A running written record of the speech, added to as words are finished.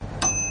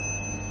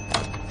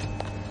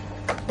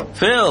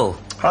Phil,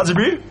 How's it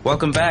been?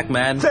 welcome back,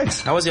 man. Thanks.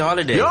 How was your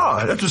holiday?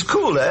 Yeah, that was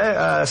cool,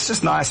 It's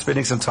just nice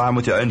spending some time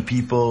with your own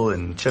people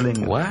and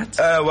chilling. What?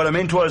 What I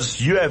meant was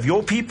you have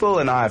your people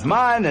and I have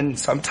mine, and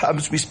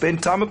sometimes we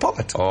spend time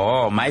apart.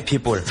 Oh, my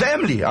people.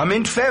 Family. I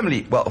meant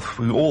family. Well,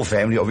 we're all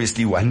family,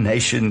 obviously. One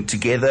nation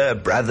together,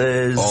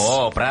 brothers.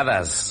 Oh,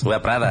 brothers. We're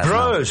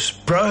brothers.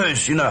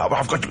 Bros. You know,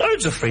 I've got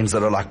loads of friends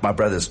that are like my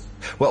brothers.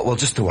 Well,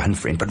 just the one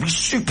friend, but we're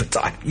super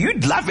tight.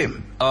 You'd love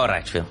him. All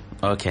right, Phil.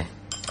 Okay.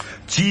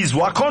 Geez,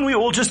 why can't we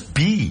all just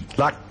be?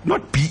 Like,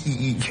 not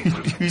B-E-E.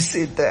 Who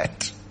said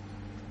that?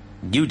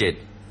 You did.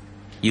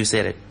 You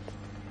said it.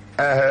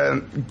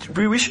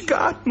 We should go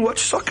out and watch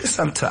soccer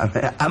sometime.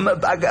 I'm a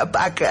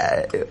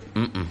bugger.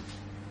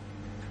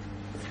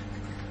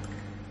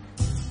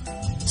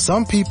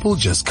 Some people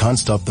just can't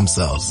stop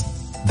themselves.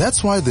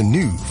 That's why the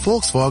new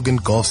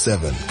Volkswagen Golf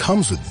 7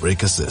 comes with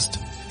brake assist.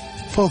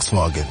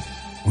 Volkswagen,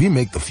 we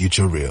make the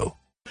future real.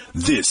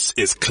 This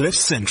is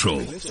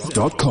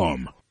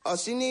CliffCentral.com. All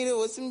she needed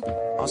was some.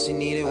 All she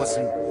needed was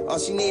some. All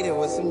she needed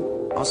was some.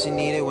 All she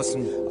needed was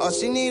some. All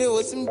she needed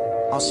was some.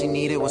 All she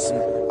needed was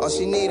some. All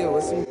she needed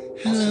was some.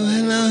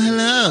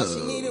 Hello. All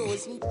she needed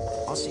was some.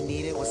 All she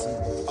needed was some.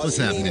 What's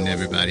happening,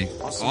 everybody?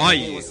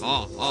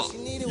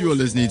 You're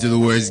listening to The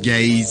Worst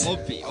Gays.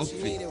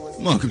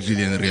 Welcome to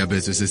the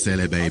Riabeso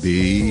Sicele,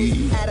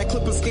 baby. Had a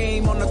Clippers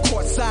game on the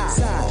court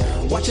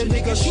side. Watch a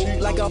nigga shoot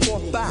like a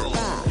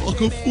 4-5.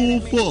 Like a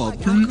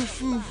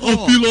 4-5. I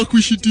feel like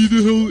we should do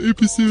the whole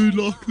episode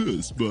like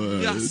this,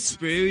 man. Yes,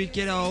 bro. We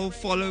get our whole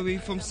following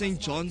from St.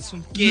 John's,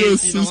 from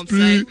Yes, kids, you know what I'm bro.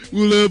 saying?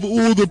 We'll have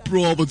all the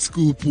private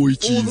school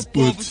poichies, All the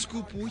private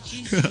school boys,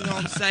 you know what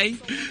I'm saying?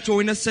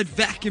 Join us at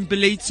VAC in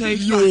Beleto.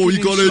 Yo, we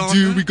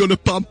gotta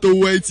pump the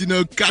weights, you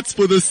know, guts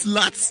for the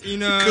sluts, You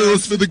know,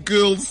 girls for the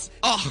girls.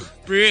 Oh,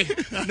 bro.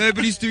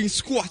 Nobody's doing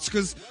squats,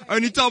 because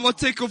only time I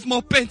take off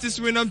my pants is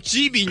when I'm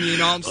jibbing, you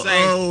know what I'm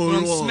saying? Oh, when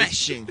I'm wow.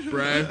 smashing,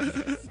 bro.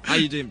 How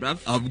you doing, bruv?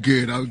 I'm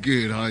good.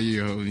 How are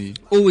you, homie?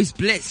 Always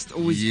blessed,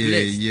 always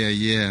blessed.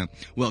 Yeah.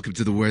 Welcome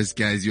to The Worst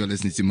Guys. You're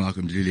listening to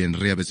Malcolm Julian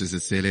Riabeso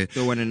Sicele.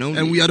 The one and only.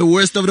 And we are the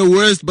worst of the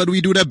worst, but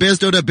we do the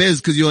best of the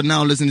best because you're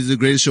now listening to the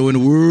greatest show in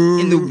the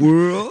world. In the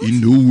world?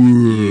 In the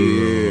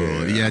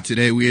world. Yeah,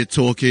 today we are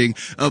talking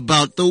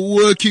about the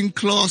working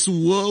class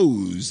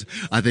woes.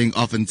 I think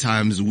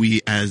oftentimes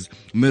we as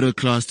middle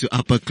class to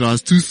upper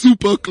class to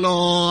super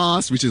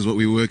class, which is what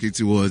we're working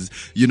towards,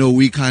 you know,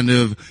 we kind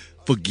of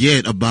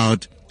forget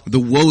about the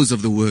woes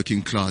of the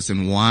working class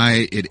and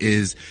why it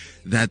is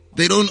that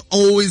they don't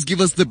always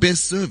give us the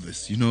best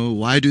service. You know,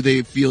 why do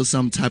they feel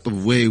some type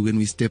of way when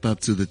we step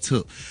up to the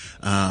till?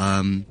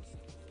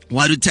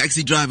 Why do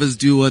taxi drivers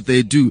do what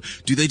they do?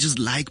 Do they just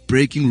like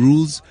breaking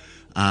rules?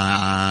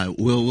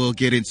 We'll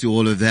get into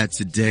all of that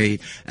today,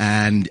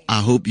 and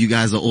I hope you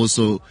guys are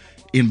also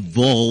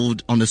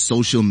involved on the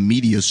social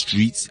media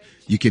streets.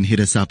 You can hit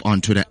us up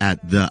on Twitter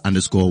at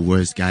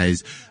 @the_worst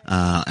guys,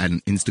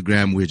 and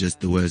Instagram we're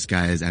just The Worst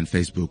Guys, and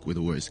Facebook we're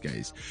The Worst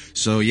Guys.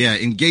 So yeah,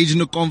 engage in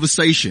the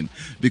conversation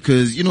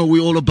because, you know,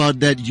 we're all about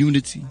that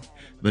unity.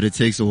 But it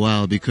takes a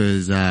while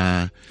because,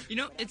 You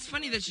know, it's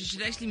funny that you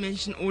should actually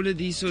mention all of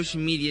these social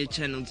media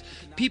channels.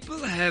 People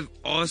have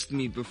asked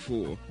me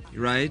before,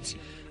 right?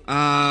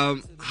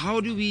 How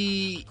do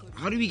we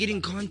get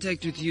in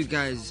contact with you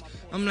guys?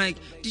 I'm like,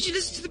 did you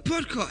listen to the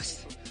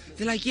podcast?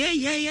 They're like, yeah,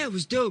 it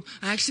was dope.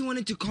 I actually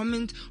wanted to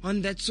comment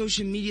on that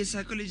social media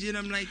psychology, and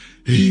I'm like,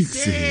 he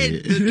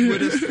said the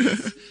Twitter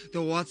streets, the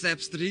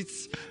WhatsApp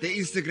streets, the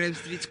Instagram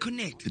streets,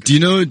 connect. do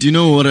you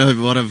know what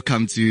I've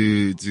come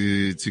to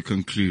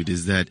conclude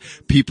is that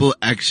people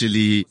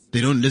actually,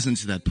 they don't listen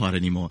to that part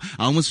anymore.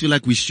 I almost feel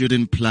like we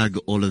shouldn't plug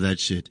all of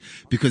that shit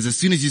because as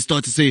soon as you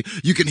start to say,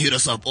 you can hit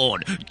us up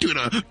on,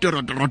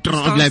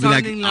 Sounding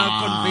like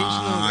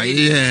conventional.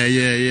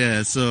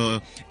 yeah.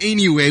 So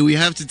anyway, we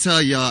have to tell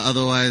y'all,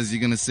 otherwise you're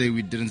gonna say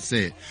we didn't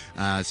say it.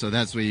 So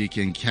that's where you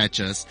can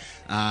catch us.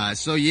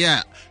 So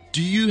yeah,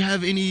 do you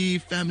have any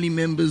family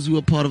members who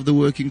are part of the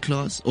working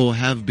class or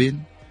have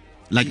been?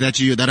 Like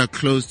that are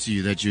close to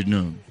you that you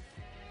know?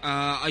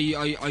 Are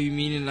you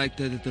meaning like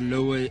the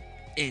lower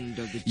end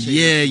of the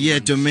chain? Yeah,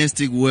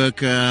 domestic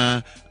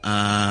worker,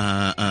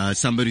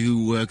 somebody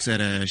who works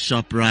at a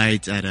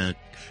ShopRite, at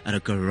a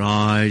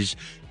garage.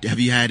 Have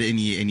you had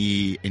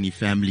any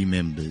family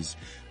members?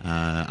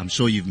 I'm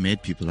sure you've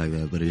met people like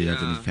that, but do you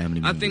have any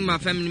family members? I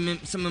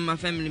think some of my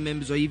family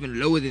members are even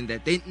lower than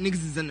that. They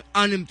niggas is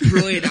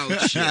unemployed out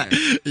here.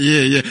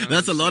 Yeah.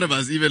 That's a lot of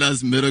us, even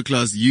as middle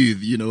class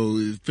youth, you know,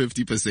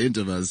 50%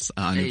 of us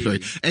are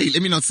unemployed. Hey,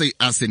 let me not say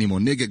us anymore.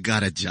 Nigga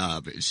got a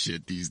job and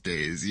shit these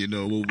days, you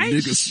know. Well,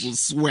 niggas will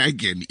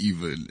swagging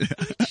even.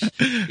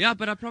 Yeah,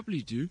 but I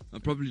probably do.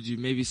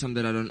 Maybe some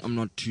that I'm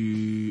not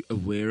too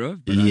aware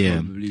of, but Yeah.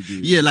 I probably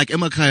do. Yeah, like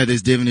Emakaya,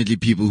 there's definitely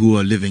people who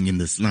are living in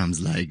the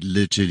slums, like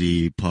literally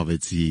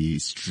poverty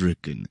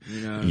stricken.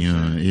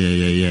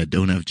 Yeah.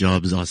 Don't have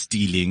jobs, are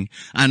stealing.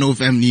 I know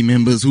family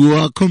members who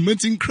are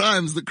committing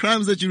crimes, the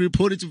crimes that you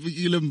reported to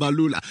Fikile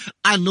Mbalula.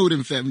 I know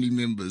them family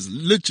members,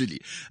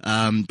 literally.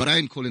 But I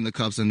ain't calling the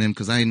cops on them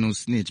because I ain't no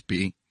snitch,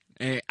 B.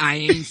 I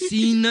ain't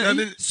seen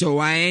nothing, so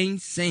I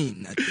ain't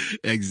saying nothing.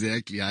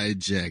 Exactly, I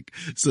Jack.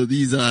 So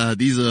these are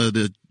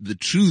the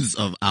truths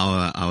of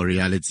our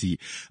reality,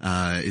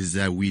 is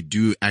that we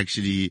do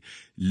actually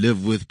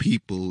live with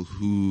people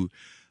who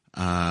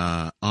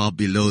are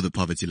below the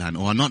poverty line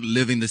or are not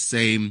living the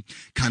same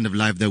kind of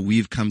life that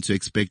we've come to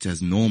expect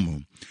as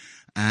normal.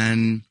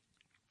 And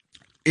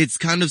it's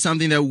kind of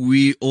something that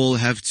we all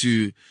have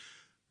to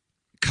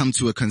come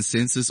to a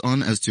consensus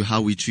on as to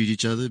how we treat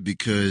each other,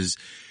 because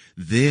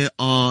there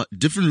are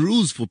different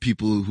rules for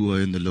people who are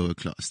in the lower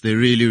class. There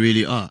really,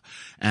 really are.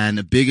 And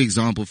a big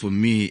example for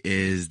me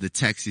is the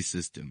taxi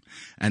system.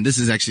 And this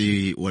is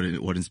actually what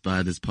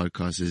inspired this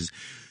podcast is,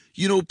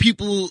 you know,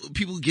 people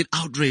get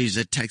outraged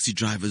at taxi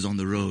drivers on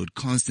the road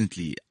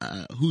constantly,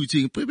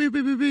 hooting,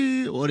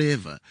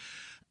 whatever.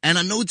 And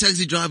I know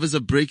taxi drivers are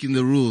breaking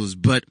the rules,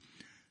 but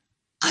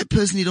I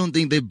personally don't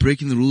think they're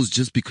breaking the rules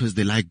just because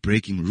they like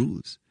breaking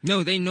rules.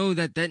 No, they know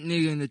that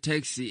nigga in the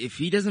taxi, if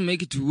he doesn't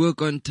make it to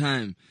work on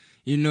time,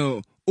 you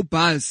know,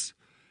 Ubaz,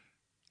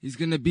 he's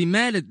gonna be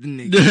mad at the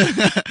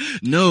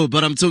nigga. No,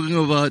 but I'm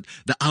talking about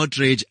the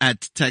outrage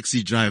at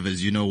taxi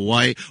drivers. You know,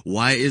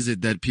 why is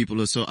it that people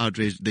are so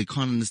outraged? They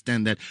can't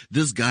understand that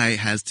this guy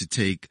has to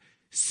take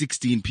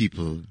 16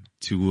 people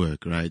to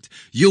work, right?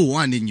 You're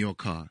one in your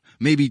car,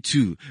 maybe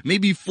two,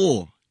 maybe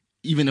four.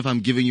 Even if I'm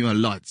giving you a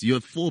lot,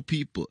 you're 4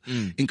 people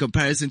in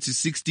comparison to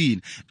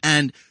 16.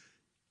 And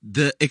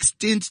the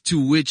extent to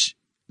which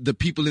the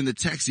people in the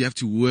taxi have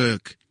to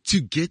work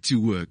to get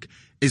to work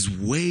is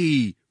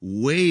way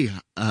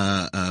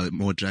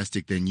more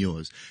drastic than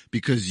yours.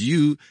 Because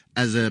you,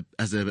 as a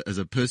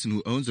person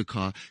who owns a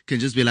car, can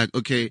just be like,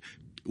 okay,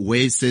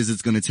 Waze says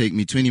it's going to take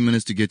me 20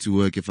 minutes to get to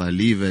work if I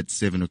leave at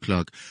 7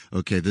 o'clock.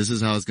 Okay, this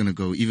is how it's going to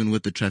go. Even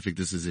with the traffic,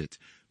 this is it.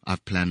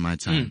 I've planned my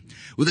time.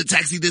 With a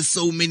taxi, there's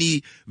so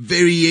many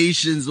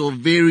variations or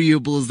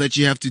variables that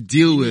you have to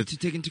deal with. To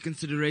take into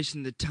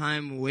consideration the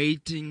time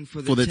waiting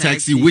for the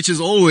taxi, which is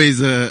always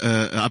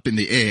up in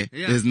the air.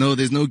 Yeah.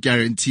 There's no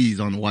guarantees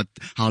on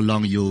how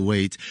long you'll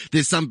wait.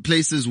 There's some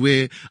places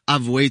where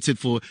I've waited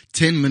for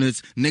 10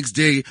 minutes. Next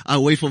day, I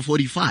wait for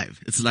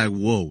 45. It's like,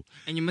 whoa.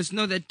 And you must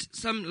know that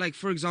some, like,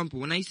 for example,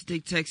 when I used to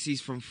take taxis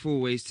from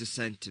Fourways to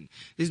Sandton,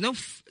 there's no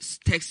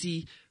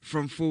taxi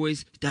from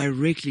Fourways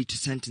directly to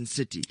Sandton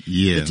City.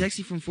 Yeah. The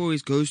taxi from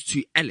Fourways goes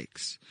to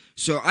Alex.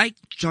 So I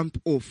jump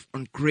off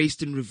on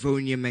Grayston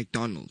Rivonia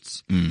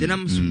McDonald's. Then I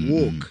must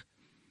walk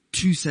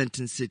to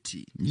Sandton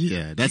City.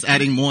 Yeah, that's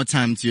adding more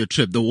time to your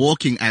trip. The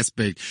walking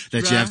aspect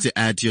that you have to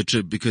add to your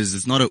trip, because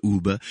it's not an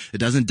Uber. It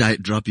doesn't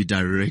drop you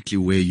directly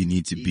where you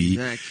need to be.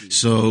 Exactly.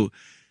 So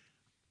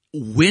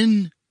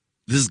when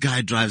this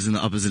guy drives in the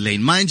opposite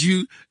lane, mind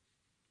you,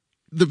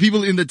 the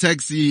people in the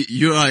taxi,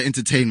 you're our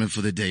entertainment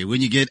for the day. When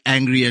you get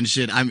angry and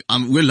shit,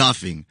 we're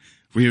laughing.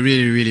 We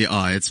really, really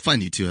are. It's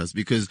funny to us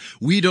because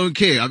we don't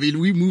care. I mean,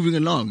 we're moving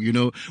along, you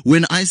know.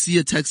 When I see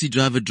a taxi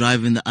driver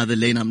drive in the other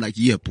lane, I'm like,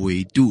 yeah,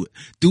 boy, do it.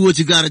 Do what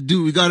you gotta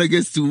do. We gotta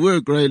get to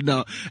work right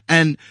now.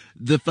 And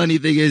the funny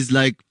thing is,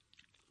 like,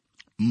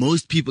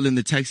 most people in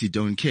the taxi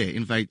don't care.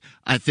 In fact,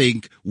 I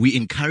think we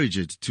encourage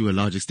it to a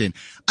large extent.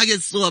 I get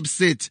so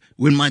upset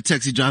when my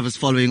taxi driver's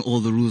following all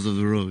the rules of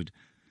the road.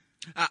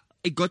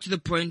 It got to the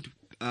point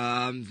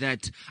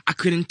that I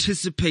could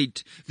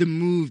anticipate the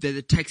move that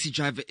the taxi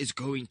driver is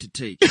going to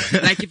take.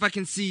 Like, if I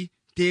can see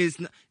there's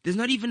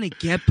not even a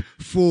gap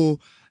for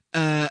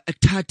a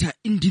Tata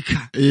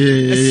Indica,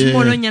 a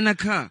small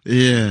car.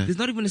 Yeah. There's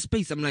not even a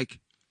space. I'm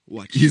like,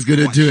 watch. He's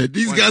gonna do it.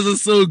 These guys are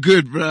so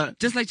good, bruh.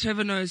 Just like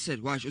Trevor Noah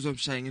said, watch, also I'm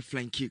showing a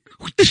flying kick.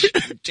 Watch,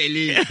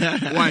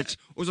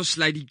 also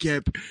slidey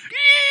gap.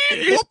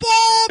 Whoop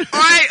whoop!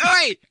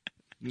 Oi!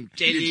 I'm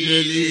telling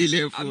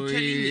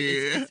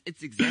you,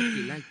 it's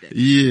exactly like that.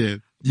 Yeah.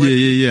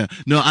 Yeah.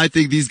 No, I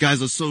think these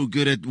guys are so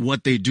good at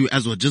what they do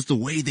as well. Just the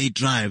way they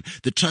drive,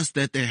 the trust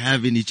that they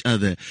have in each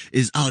other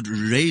is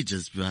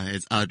outrageous, bro.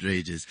 It's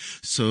outrageous.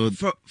 So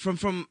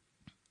from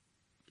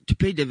to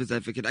play devil's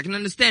advocate, I can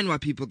understand why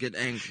people get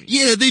angry.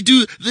 Yeah, they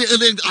do.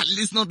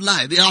 Let's not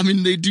lie. They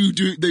wilden.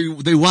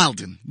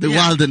 They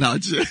wilden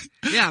out.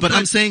 Yeah, but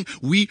I'm saying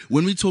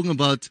when we're talking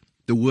about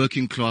the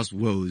working class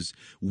woes,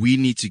 we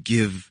need to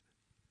give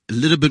a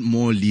little bit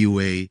more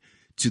leeway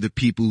to the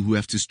people who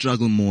have to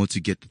struggle more to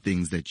get the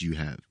things that you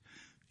have.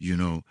 You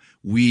know,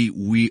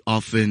 we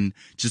often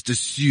just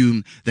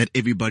assume that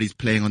everybody's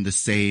playing on the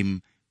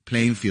same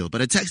playing field,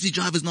 but a taxi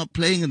driver's not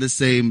playing in the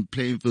same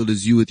playing field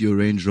as you with your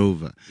Range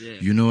Rover. Yeah.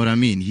 You know what I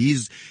mean?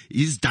 His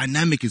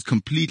dynamic is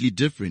completely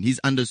different.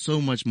 He's under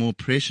so much more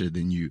pressure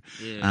than you.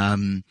 Yeah.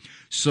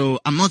 So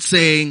I'm not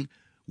saying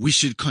we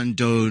should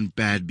condone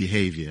bad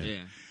behavior.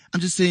 Yeah. I'm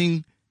just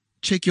saying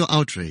check your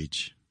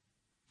outrage.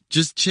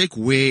 Just check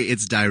where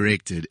it's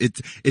directed.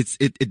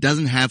 It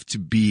doesn't have to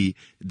be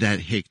that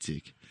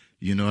hectic.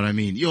 You know what I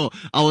mean?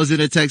 I was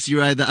in a taxi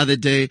ride the other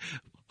day.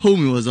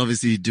 Homie was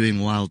obviously doing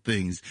wild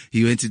things.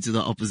 He went into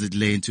the opposite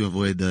lane to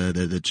avoid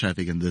the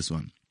traffic in this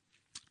one.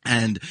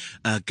 And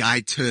a guy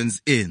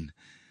turns in.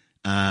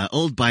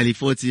 Old Biley,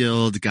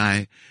 40-year-old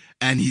guy.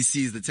 and he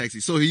sees the taxi.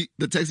 So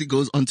the taxi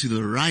goes onto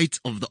the right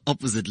of the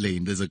opposite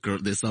lane.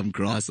 There's some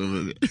grass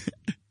over there.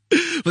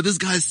 But this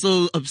guy's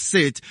so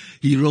upset,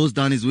 he rolls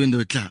down his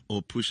window,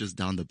 or pushes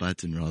down the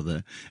button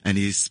rather, and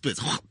he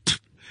spits,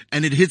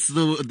 and it hits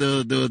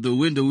the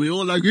window. We're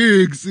all like,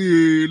 hey,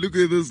 see, look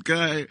at this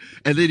guy.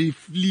 And then he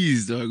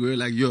flees, dog. We're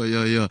like, yo.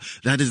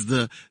 That is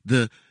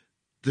the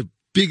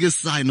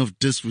biggest sign of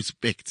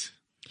disrespect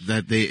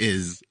that there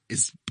is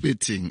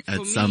spitting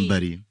at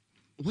somebody.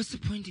 What's the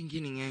point in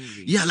getting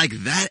angry? Yeah, like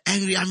that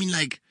angry. I mean,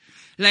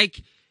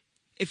 like,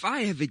 if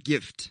I have a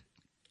gift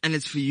and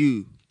it's for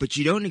you, but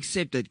you don't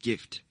accept that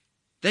gift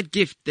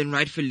then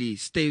rightfully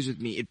stays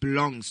with me. It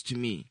belongs to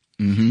me.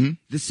 mm-hmm.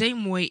 The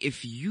same way,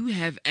 if you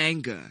have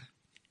anger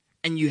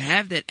and you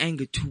have that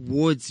anger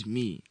towards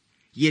me,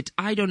 yet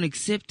I don't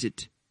accept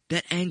it,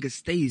 that anger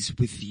stays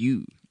with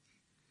you.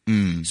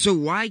 So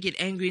why get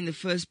angry in the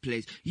first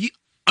place? Did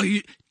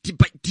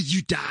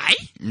you die?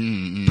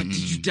 But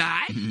did you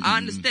die? I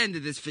understand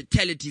that there's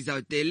fatalities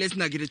out there. Let's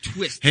not get it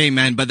twisted. Hey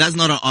man, but that's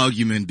not an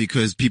argument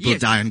because people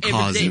die in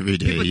cars every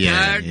day. People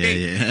die every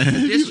day.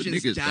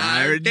 Pedestrians Niggas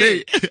die every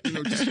day.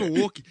 Just for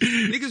walking.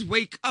 Niggas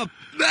wake up,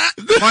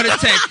 heart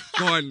attack,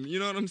 gone. You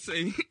know what I'm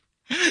saying?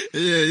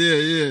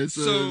 Yeah.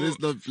 So let's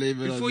not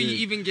blame it on before you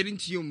even get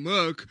into your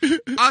murk,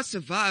 I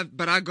survived,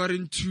 but I got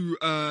into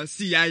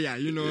Siaya.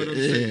 You know what I'm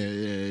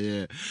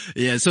saying?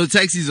 Yeah. So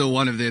taxis are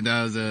one of them.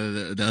 That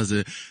was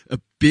a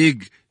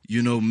big,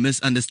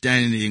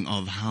 misunderstanding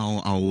of how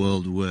our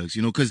world works,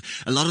 cause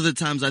a lot of the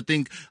times I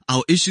think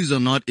our issues are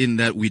not in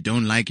that we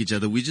don't like each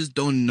other. We just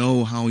don't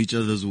know how each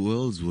other's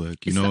worlds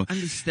work, It's the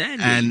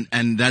understanding.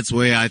 And that's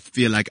where I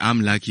feel like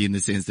I'm lucky in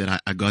the sense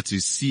that I got to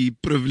see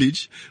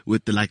privilege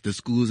with the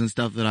schools and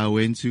stuff that I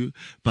went to,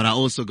 but I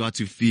also got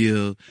to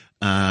feel,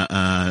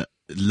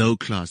 low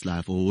class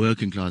life or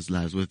working class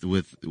lives with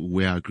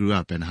where I grew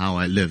up and how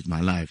I lived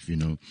my life,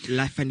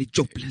 Life and it's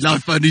jobless.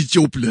 Life and it's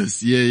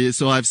jobless. Yeah.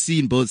 So I've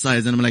seen both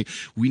sides and I'm like,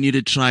 we need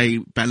to try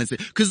balance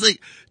it. Cause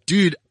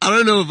dude, I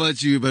don't know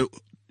about you, but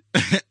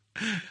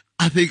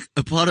I think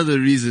a part of the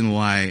reason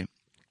why,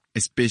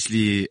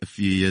 especially a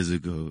few years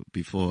ago,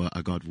 before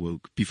I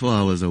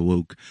was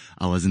awoke,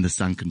 I was in the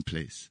sunken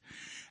place.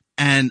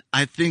 And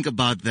I think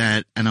about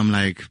that and I'm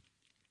like,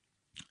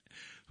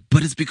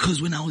 but it's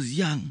because when I was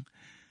young,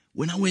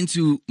 when I went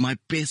to my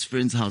best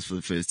friend's house for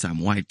the first time,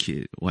 white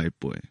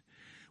boy,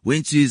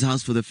 went to his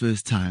house for the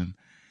first time,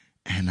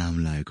 and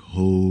I'm like,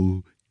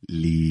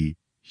 holy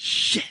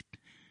shit.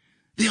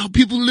 There are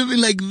people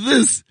living like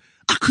this.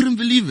 I couldn't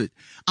believe it.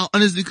 I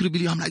honestly couldn't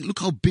believe it. I'm like, look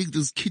how big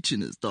this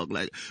kitchen is, dog.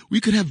 Like,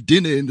 we could have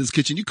dinner in this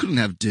kitchen. You couldn't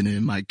have dinner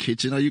in my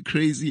kitchen. Are you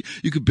crazy?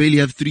 You could barely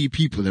have 3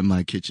 people in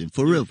my kitchen.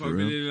 For real.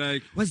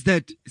 Like, what's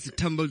that? It's a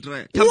tumble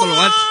dryer. Tumble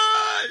what?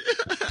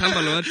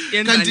 Tumble what?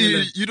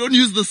 You don't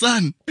use the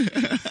sun.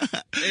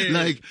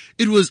 Like,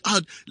 it was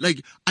out.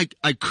 Like,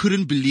 I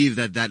couldn't believe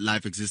that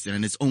life existed.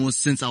 And it's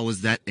almost since I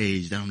was that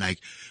age that I'm like,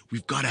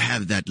 we've got to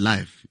have that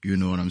life. You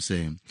know what I'm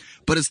saying?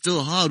 But it's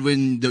still hard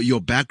when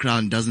your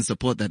background doesn't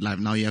support that life.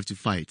 Now you have to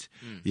fight.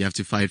 You have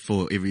to fight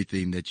for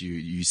everything that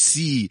you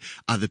see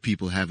other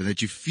people have and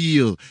that you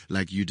feel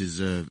like you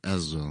deserve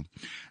as well.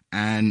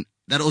 And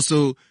that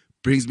also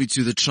brings me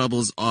to the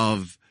troubles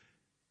of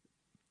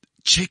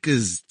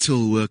Checkers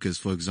till workers,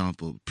 for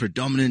example,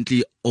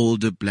 predominantly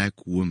older black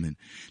women.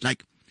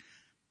 Like,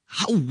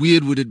 how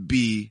weird would it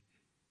be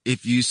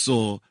if you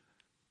saw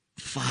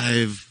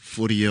 5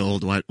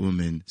 40-year-old white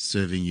women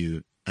serving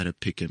you at a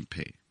Pick and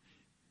Pay?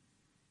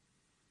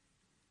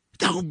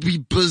 That would be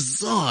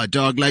bizarre,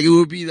 dog. Like, it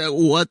would be like,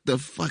 what the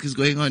fuck is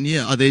going on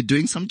here? Are they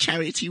doing some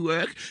charity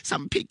work?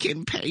 Some Pick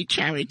and Pay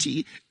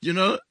charity?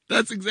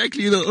 That's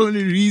exactly the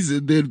only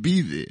reason they'd be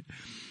there.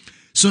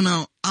 So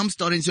now I'm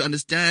starting to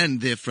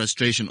understand their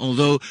frustration.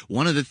 Although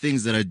one of the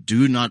things that I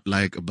do not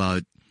like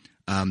about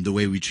the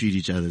way we treat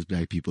each other as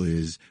black people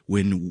is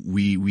when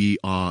we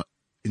are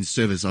in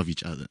service of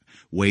each other.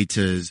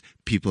 Waiters,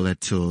 people at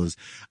tills.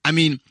 I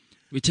mean,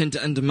 we tend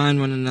to undermine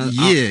one another.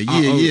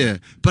 Yeah.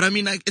 But I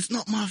mean, like, it's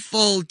not my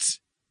fault.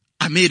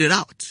 I made it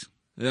out.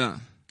 Yeah.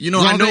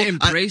 I know.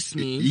 Embrace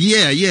me.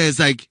 Yeah. It's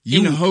like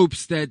in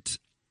hopes that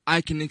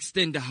I can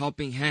extend a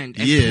helping hand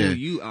and pull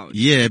you out.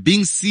 Yeah,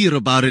 being seer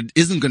about it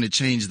isn't going to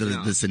change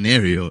the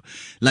scenario.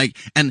 Like,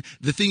 and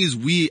the thing is,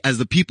 we as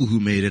the people who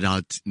made it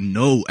out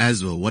know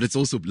as well what it's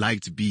also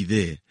like to be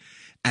there.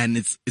 And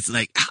it's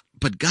like,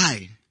 but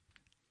guy,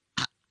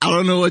 I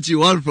don't know what you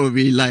want from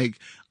me. Like,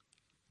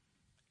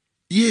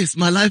 yes,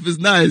 my life is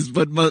nice,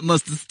 but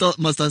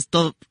must I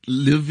stop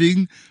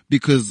living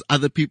because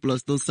other people are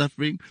still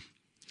suffering?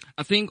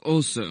 I think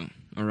also,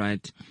 all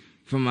right,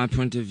 from my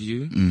point of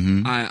view,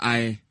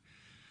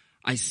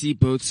 I see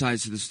both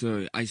sides of the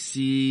story. I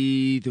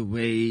see the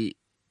way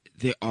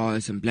there are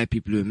some black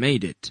people who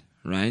made it,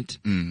 right?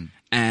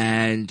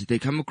 And they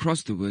come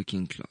across the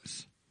working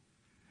class,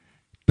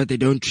 but they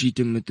don't treat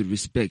them with the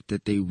respect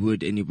that they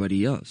would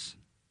anybody else.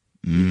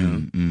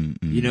 You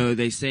know,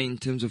 they say in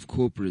terms of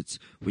corporates,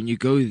 when you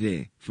go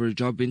there for a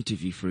job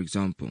interview, for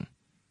example,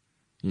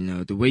 You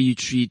know, the way you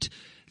treat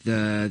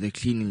the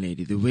cleaning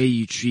lady, the way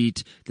you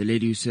treat the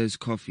lady who serves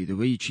coffee, the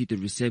way you treat the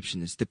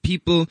receptionist, the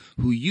people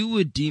who you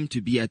would deem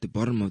to be at the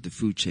bottom of the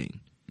food chain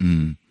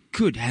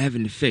could have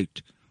an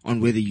effect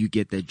on whether you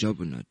get that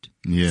job or not.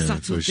 Yeah,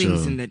 subtle for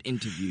things sure. in that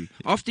interview.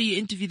 After you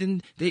interview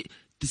them, the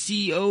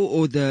CEO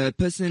or the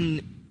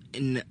person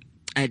in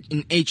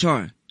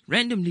HR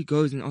randomly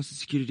goes and asks the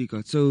security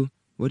guard, "So,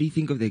 what do you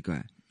think of that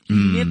guy?"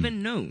 You never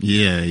know.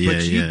 Yeah,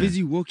 But you're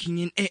busy walking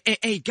in.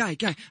 Hey, guy,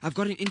 I've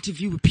got an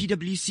interview with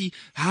PwC.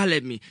 Holler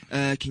at me.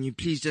 Can you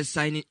please just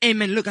sign in? Hey,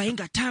 man, look, I ain't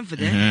got time for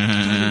that. I'm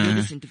trying to know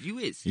where this interview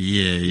is.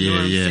 Yeah, You know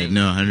what I'm yeah. saying?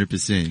 No,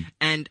 100%.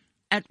 And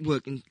at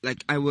work,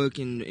 I work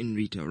in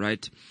retail,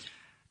 right?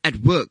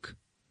 At work,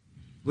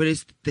 whether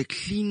it's the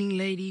cleaning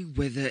lady,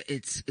 whether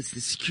it's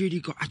the security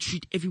guard, I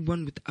treat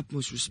everyone with the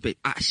utmost respect.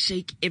 I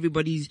shake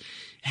everybody's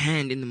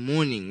hand in the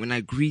morning when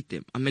I greet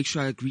them. I make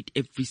sure I greet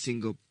every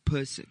single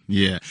person.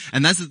 Yeah.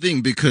 And that's the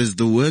thing, because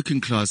the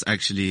working class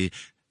actually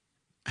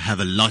have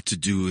a lot to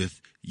do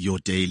with your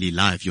daily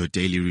life, your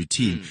daily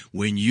routine.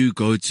 When you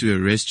go to a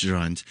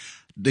restaurant,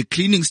 the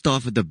cleaning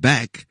staff at the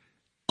back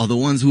are the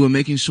ones who are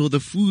making sure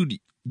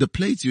the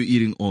plates you're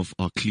eating off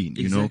are clean,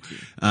 you Exactly.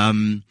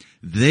 know?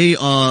 They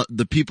are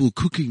the people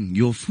cooking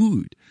your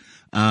food.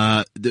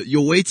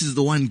 Your waiter is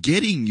the one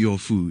getting your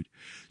food.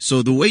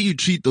 So the way you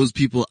treat those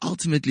people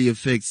ultimately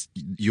affects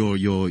your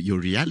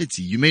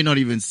reality. You may not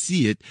even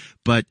see it,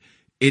 but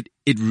it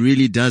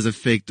really does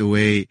affect the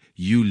way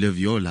you live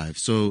your life.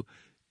 So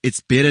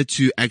it's better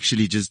to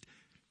actually just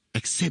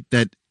accept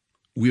that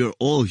we are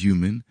all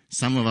human.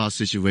 Some of our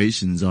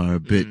situations are a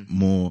bit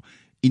more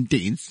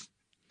intense.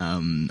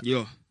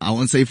 Yeah. I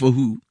won't say for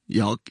who.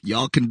 Y'all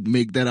can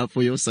make that up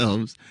for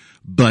yourselves.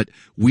 But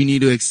we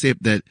need to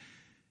accept that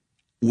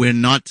we're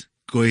not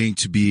going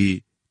to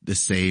be the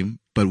same,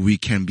 but we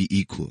can be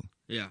equal.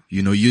 Yeah.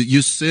 You know,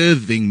 you're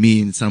serving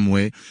me in some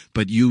way,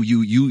 but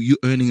you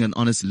earning an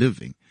honest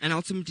living. And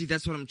ultimately,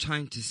 that's what I'm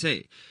trying to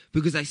say.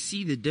 Because I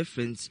see the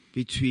difference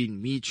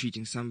between me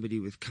treating somebody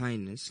with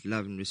kindness,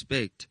 love, and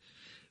respect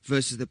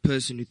versus the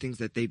person who thinks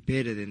that they're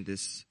better than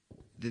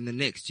the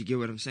next. You get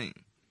what I'm saying?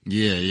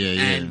 Yeah.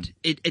 And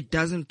it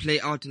doesn't play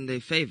out in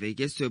their favor. It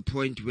gets to a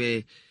point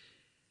where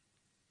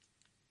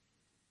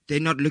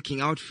they're not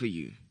looking out for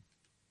you.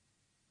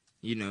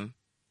 You know?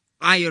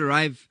 I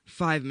arrive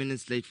 5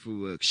 minutes late for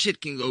work.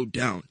 Shit can go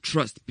down.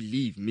 Trust,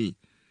 believe me.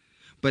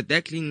 But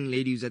that cleaning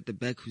lady who's at the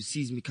back who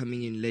sees me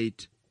coming in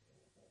late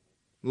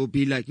will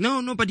be like,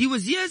 no, but he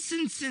was here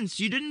since.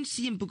 You didn't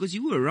see him because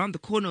you were around the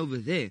corner over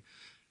there.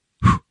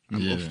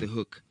 I'm off the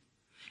hook.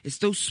 It's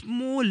those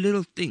small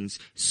little things,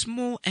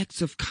 small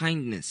acts of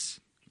kindness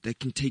that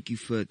can take you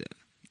further.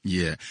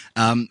 Yeah.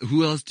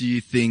 Who else do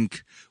you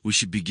think we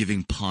should be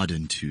giving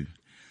pardon to,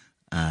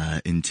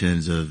 in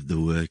terms of the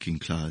working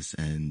class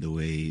and the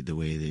way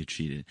they're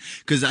treated?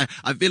 Cause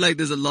I feel like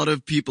there's a lot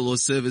of people or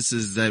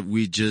services that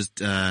we just,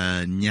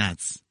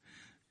 nyats,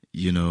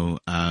 you know,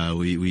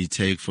 we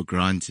take for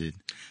granted.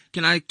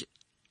 Can I,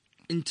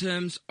 in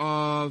terms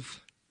of,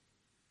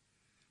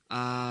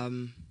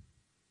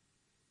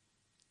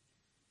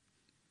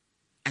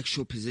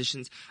 actual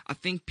positions, I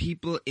think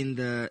people in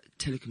the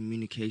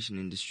telecommunication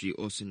industry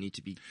also need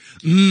to be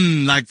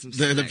Like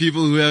the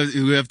people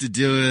who have to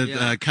deal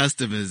with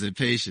customers and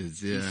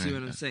patients. Yeah, You see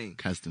what I'm saying?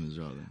 Customers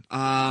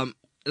rather.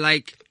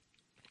 Like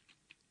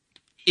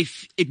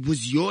if it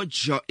was your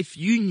job, if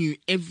you knew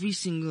every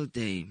single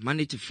day,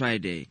 Monday to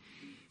Friday,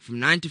 from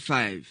 9 to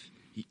 5,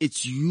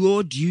 it's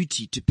your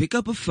duty to pick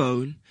up a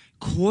phone,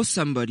 call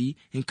somebody,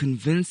 and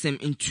convince them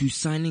into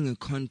signing a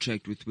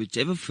contract with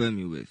whichever firm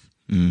you're with.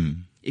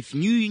 If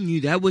you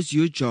knew that was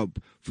your job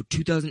for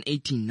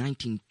 2018,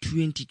 19,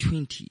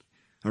 2020,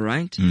 all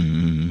right?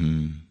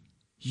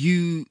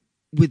 You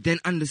would then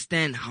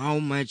understand how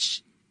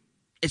much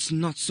it's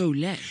not so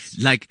less.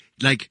 Like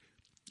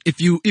if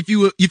you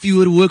were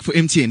to work for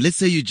MTN, let's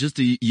say you're just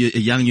a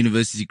young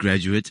university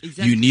graduate,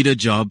 Exactly. you need a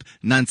job,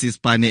 Nancy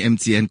Spane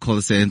MTN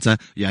call center,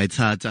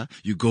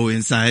 you go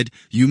inside,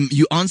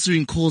 you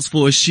answering calls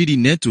for a shitty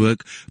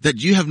network that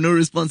you have no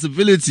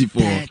responsibility for.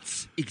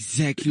 That's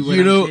exactly what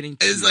You know, I'm getting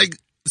to. it's like,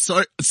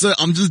 sorry, sir,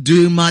 I'm just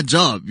doing my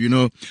job, you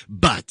know,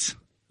 but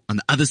on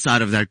the other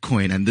side of that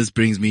coin, and this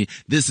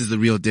is the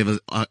real devil's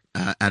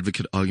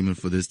advocate argument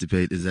for this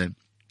debate, is that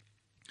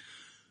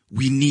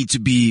we need to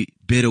be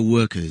better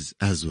workers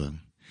as well.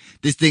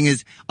 This thing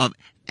is of,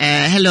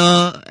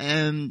 hello,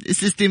 the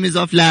system is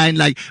offline.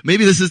 Like,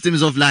 maybe the system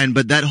is offline,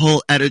 but that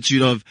whole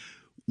attitude of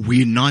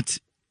we're not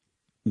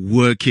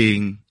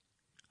working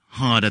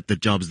hard at the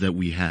jobs that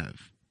we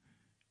have.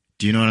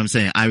 Do you know what I'm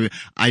saying?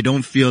 I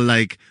don't feel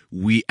like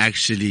we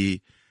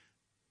actually,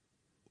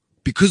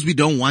 because we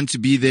don't want to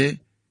be there,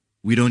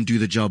 we don't do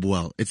the job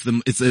well.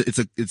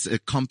 It's a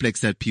complex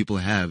that people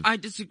have. I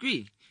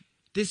disagree.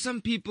 There's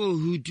some people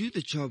who do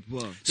the job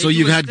well. They So do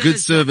you've a had good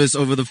stellar job. service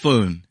over the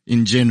phone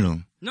in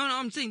general. No,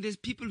 I'm saying there's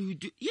people who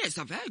do. Yes,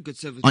 I've had good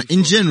service. In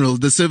before. general,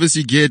 the service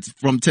you get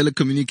from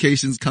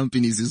telecommunications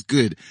companies is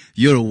good.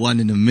 You're a 1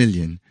 in a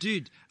million.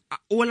 Dude,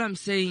 all I'm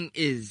saying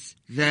is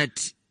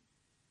that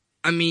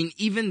I mean,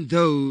 even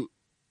though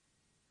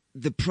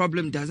the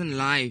problem doesn't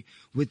lie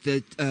with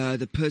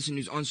the person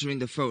who's answering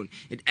the phone,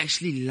 it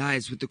actually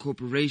lies with the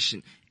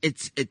corporation.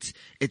 It's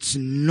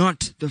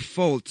not the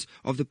fault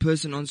of the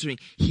person answering.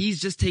 He's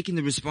just taking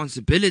the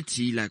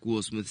responsibility, like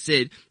Will Smith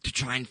said, to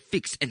try and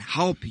fix and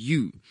help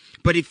you.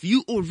 But if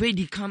you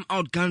already come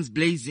out guns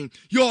blazing,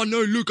 no,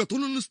 look, I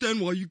don't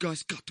understand why you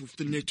guys cut off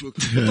the network.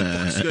 What the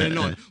fuck's going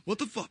on? What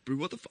the fuck, bro?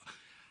 What the fuck?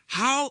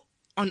 How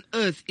on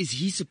earth is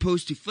he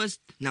supposed to first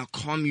now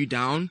calm you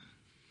down?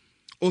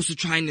 Also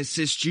try and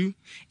assist you.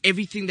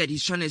 Everything that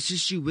he's trying to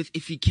assist you with,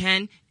 if he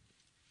can,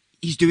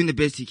 he's doing the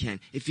best he can.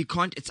 If he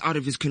can't, it's out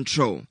of his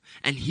control.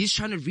 And he's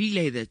trying to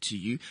relay that to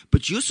you,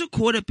 but you're so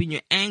caught up in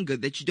your anger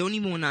that you don't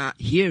even want to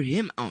hear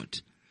him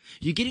out.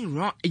 You're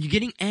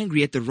getting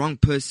angry at the wrong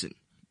person.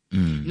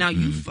 Now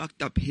you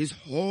fucked up his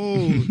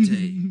whole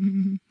day.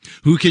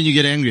 Who can you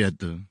get angry at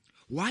though?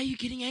 Why are you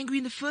getting angry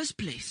in the first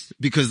place?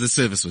 Because the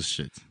service was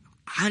shit.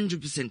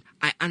 100%.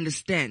 I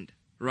understand,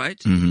 right?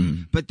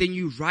 Mm-hmm. But then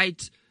you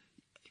write...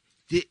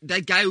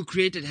 that guy who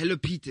created Hello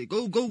Peter,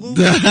 go. Hello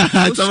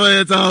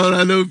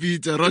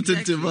Peter,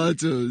 Rotten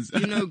Tomatoes.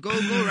 Go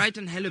write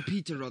on Hello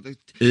Peter rather.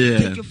 Yeah.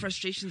 Take your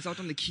frustrations out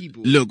on the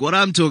keyboard. Look, what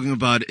I'm talking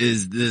about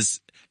is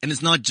this, and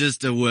it's not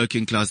just a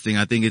working class thing.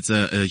 I think it's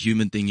a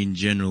human thing in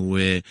general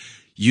where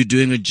you're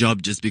doing a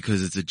job just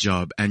because it's a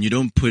job and you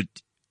don't put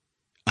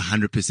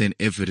 100%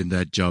 effort in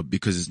that job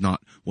because it's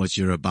not what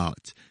you're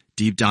about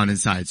deep down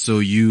inside. So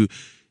you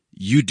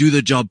do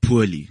the job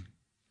poorly.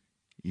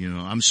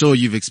 I'm sure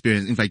you've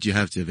experienced, in fact, you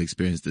have to have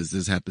experienced this.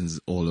 This happens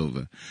all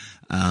over.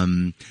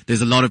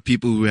 There's a lot of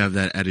people who have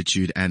that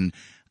attitude. And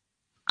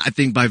I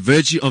think by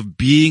virtue of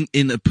being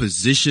in a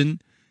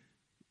position,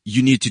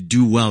 you need to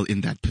do well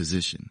in that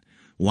position.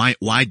 Why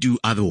do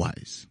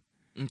otherwise?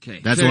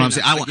 Okay. That's what I'm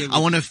saying. I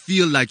want to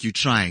feel like you're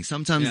trying.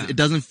 Sometimes it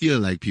doesn't feel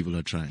like people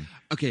are trying.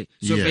 Okay.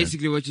 So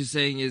basically what you're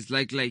saying is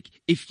like,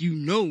 if you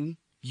know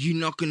you're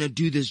not gonna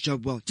do this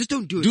job well, just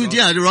don't do it. Dude,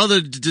 I'd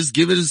rather just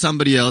give it to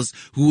somebody else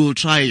who will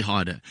try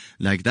harder.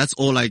 Like, that's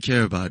all I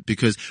care about.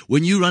 Because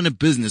when you run a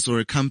business or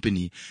a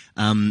company,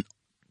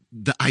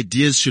 the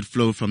ideas should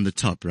flow from the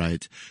top,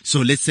 right? So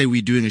let's say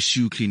we're doing a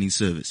shoe cleaning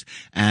service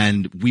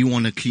and we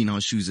want to clean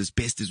our shoes as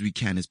best as we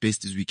can.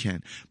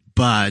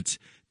 But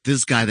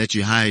this guy that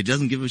you hired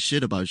doesn't give a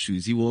shit about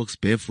shoes. He walks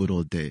barefoot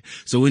all day.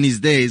 So when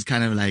he's there, he's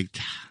kind of like,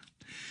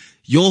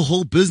 your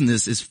whole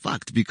business is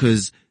fucked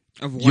because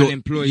of one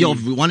employee. You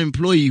have one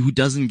employee who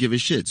doesn't give a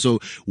shit. So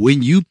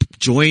when you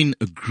join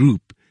a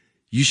group,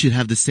 you should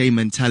have the same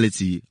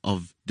mentality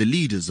of the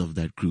leaders of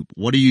that group.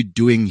 What are you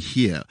doing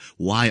here?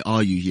 Why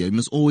are you here? You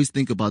must always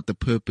think about the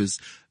purpose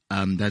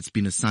that's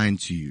been assigned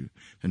to you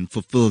and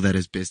fulfill that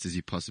as best as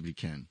you possibly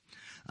can.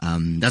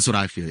 That's what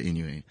I feel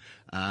anyway.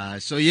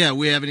 So yeah,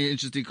 we're having an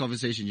interesting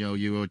conversation, yo.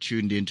 You are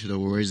tuned into the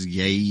words,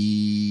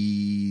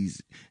 yays.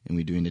 And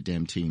we're doing the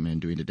damn team, man,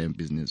 doing the damn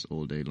business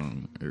all day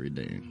long, every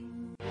day.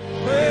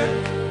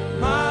 When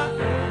my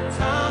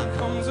time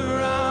comes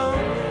around,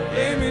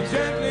 lay me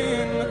gently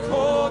in the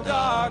cold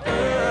dark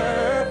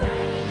earth.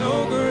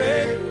 No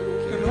grave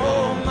can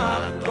hold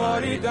my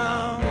body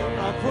down.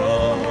 I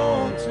crawl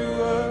home to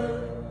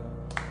earth.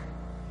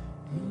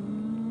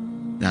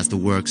 That's the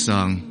work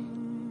song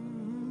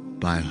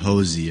by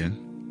Hosier.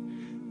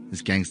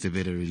 This gangster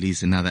better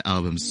release another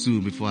album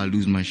soon before I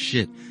lose my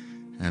shit.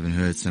 I haven't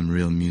heard some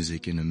real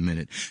music in a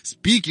minute.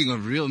 Speaking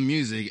of real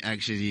music,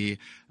 actually,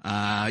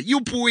 you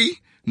boy,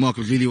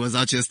 Marco really was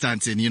out here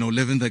stunting,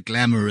 living the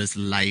glamorous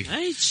life.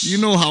 Eish. You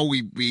know how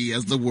we be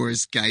as the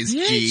worst guys,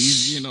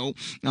 G's, I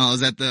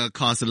was at the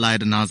Castle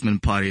Light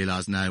announcement party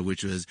last night,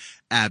 which was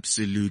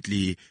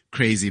absolutely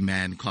crazy,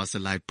 man.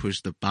 Castle Light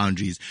pushed the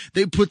boundaries.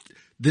 They put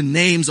the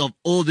names of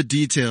all the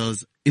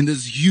details in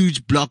this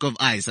huge block of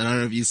ice. I don't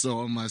know if you saw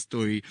on my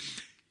story.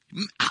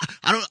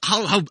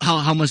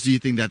 How much do you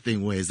think that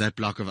thing weighs, that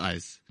block of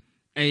ice?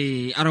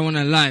 Hey, I don't want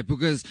to lie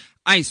because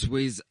ice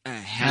weighs a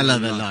hell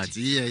of a lot.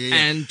 Yeah.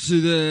 And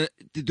to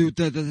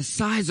the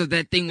size of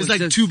that thing was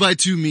like 2 by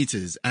 2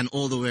 meters and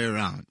all the way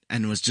around,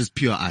 and it was just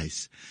pure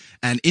ice.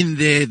 And in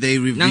there they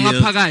revealed.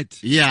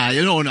 Yeah, I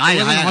it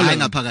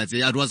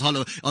was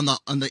hollow. On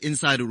the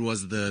inside it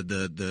was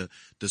the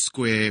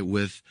square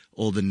with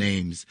all the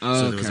names.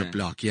 Oh, so there was a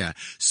block. Yeah.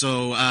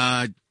 So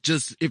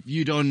just if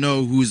you don't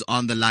know who's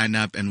on the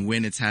lineup and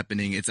when it's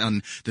happening, it's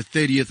on the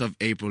 30th of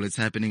April. It's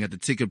happening at the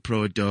Ticket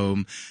Pro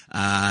Dome.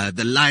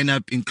 The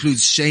lineup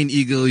includes Shane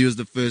Eagle. He was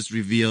the first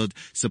revealed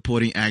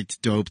supporting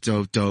act.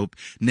 Dope.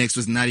 Next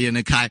was Nadia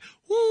Nakai.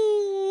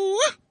 Woo!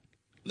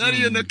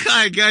 Nadia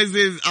Nakai, guys,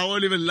 I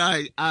won't even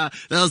lie. That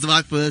was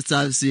my first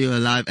time seeing her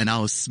live and I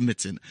was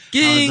smitten.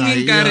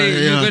 You're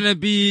gonna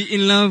be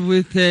in love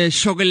with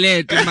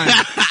chocolate, man.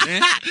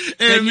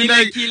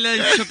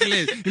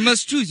 Chocolate. You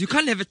must choose. You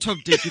can't have a top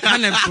date. You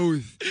can't have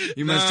both.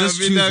 You must just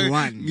choose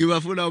one. I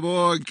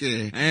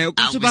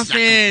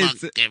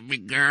wish every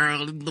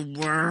girl in the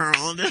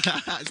world.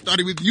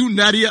 Starting with you,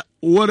 Nadia.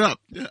 What up?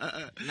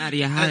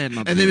 Nadia, hi,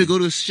 my boy. And then we go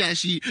to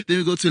Shashi. Then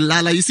we go to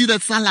Lala. You see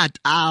that salad?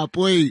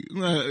 Boy.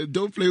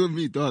 Don't play with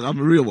me, dog. I'm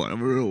a real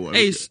one.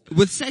 Hey,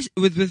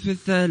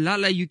 with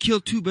Lala, you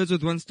kill two birds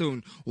with one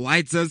stone.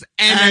 Whites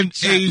and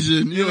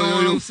Asian. You know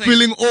what I'm saying?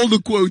 Filling all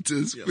the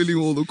quotas. Filling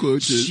all the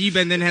quotas. Sheep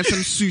and then have some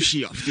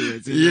sushi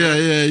afterwards.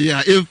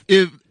 Yeah.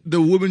 If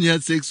the woman you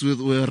had sex with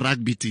were a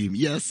rugby team,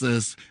 yes,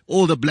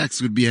 all the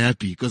blacks would be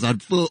happy because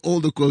I'd fill all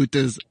the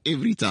quotas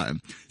every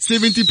time.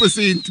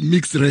 70%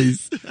 mixed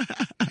race.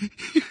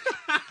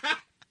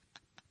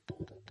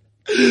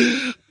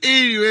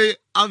 Anyway,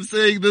 I'm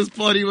saying this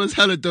party was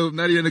hella dope.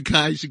 Nadia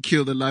Nakai should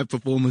kill the live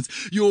performance.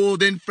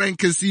 Then Frank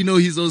Casino,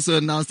 he's also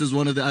announced as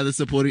one of the other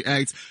supporting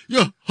acts.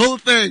 Whole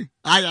thing.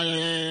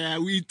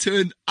 We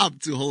turned up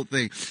to whole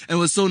thing. And it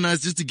was so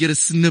nice just to get a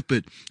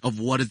snippet of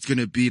what it's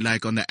gonna be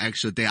like on the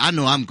actual day. I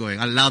know I'm going.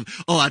 I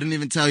didn't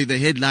even tell you the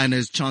headliner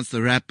is Chance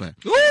the Rapper.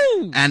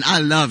 Ooh. And I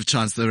love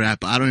Chance the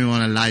Rapper. I don't even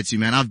want to lie to you,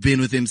 man. I've been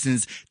with him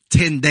since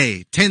 10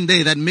 Day,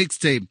 that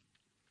mixtape.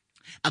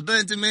 I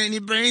burned too many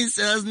brain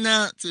cells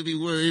now to be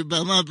worried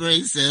about my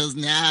brain cells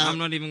now. I'm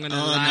not even gonna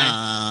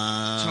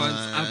lie.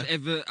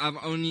 Chance, I've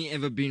only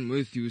ever been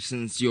with you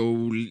since your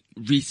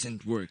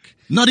recent work.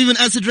 Not even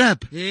acid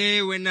rap?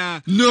 Yeah, when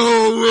No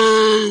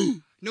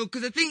way! No,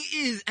 cause the thing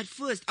is, at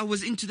first I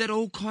was into that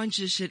old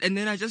conscious shit, and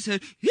then I just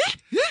heard, Yeah.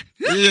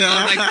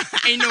 I was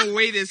like, ain't no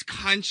way there's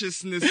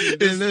consciousness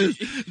in this.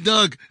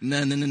 Dog,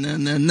 na.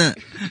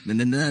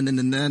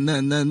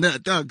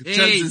 Dog,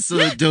 Chance is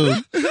so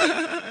dope.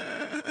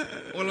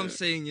 All I'm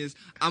saying is,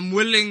 I'm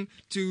willing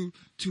to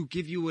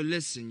give you a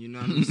listen, you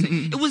know what I'm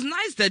saying? It was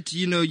nice that,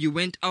 you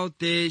went out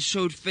there,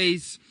 showed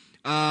face,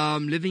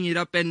 living it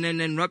up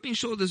and rubbing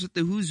shoulders with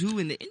the who's who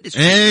in the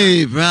industry.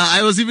 Hey, bro,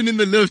 I was even in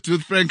the lift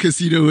with Frank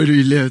Casino when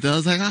we left. I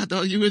was like,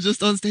 dog, you were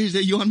just on stage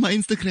there. You on my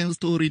Instagram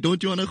story.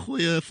 Don't you want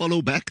to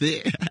follow back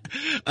there?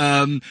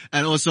 And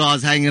also I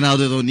was hanging out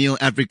with O'Neill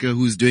Africa,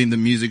 who's doing the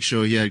music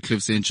show here at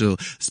Cliff Central,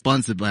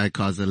 sponsored by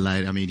Casa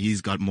Light. I mean,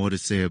 he's got more to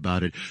say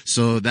about it.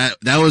 So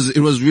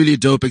it was really a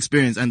dope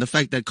experience. And the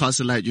fact that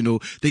Casa Light,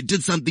 they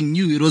did something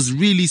new. It was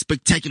really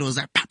spectacular. It was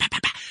like,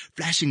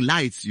 flashing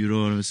lights, you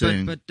know what I'm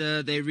saying? But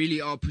they really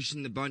are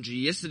pushing the boundary.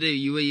 Yesterday,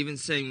 you were even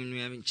saying when we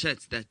were having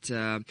chats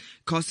that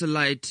Casa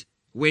Light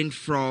went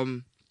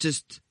from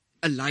just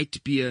a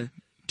light beer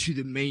to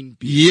the main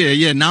beer.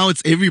 Yeah. Now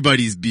it's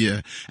everybody's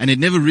beer, and it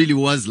never really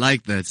was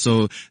like that.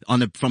 So,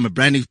 from a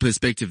branding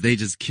perspective, they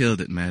just killed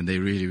it, man. They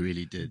really,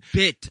 really did.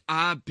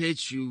 I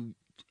bet you.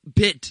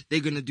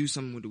 They're gonna do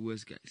something with the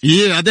worst guys.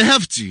 Yeah, they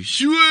have to.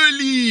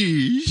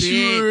 Surely.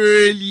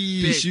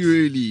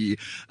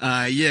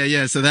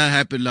 Yeah. So that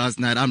happened last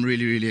night. I'm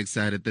really, really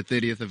excited. The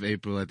 30th of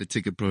April at the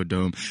Ticket Pro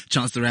Dome.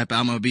 Chance the Rapper.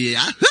 I'm gonna be,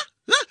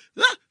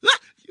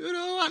 you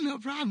don't want no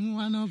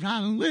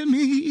problem with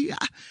me.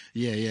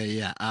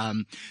 Yeah.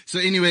 So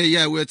anyway,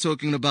 we're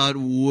talking about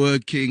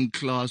working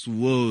class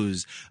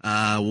woes.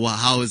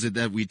 How is it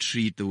that we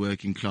treat the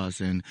working class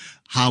and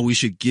how we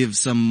should give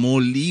some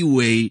more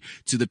leeway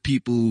to the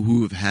people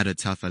who have had a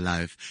tougher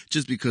life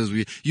just because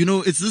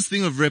it's this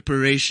thing of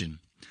reparation.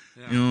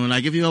 Yeah.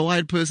 Like if you're a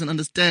white person,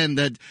 understand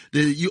that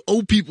you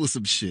owe people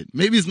some shit.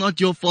 Maybe it's not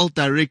your fault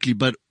directly,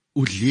 but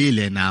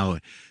udlile now.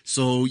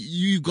 So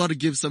you got to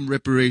give some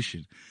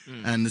reparation.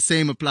 And the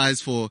same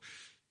applies for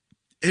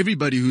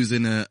everybody who's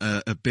in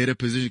a better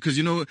position. Cause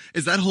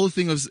it's that whole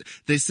thing of,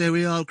 they say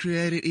we all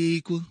created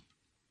equal.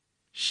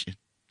 Shit.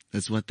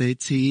 That's what they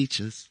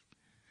teach us.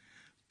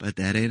 But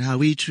that ain't how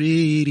we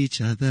treat each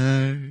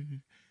other.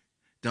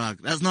 Dog,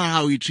 that's not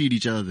how we treat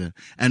each other.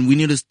 And we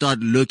need to start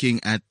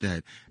looking at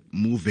that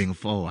moving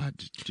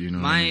forward. Do you know?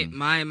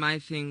 My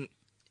thing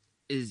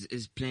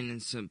is plain and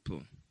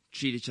simple.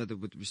 Treat each other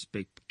with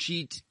respect.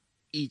 Treat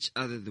each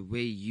other the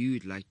way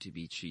you'd like to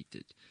be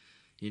treated,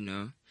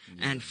 Yeah.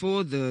 And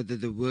for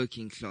the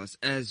working class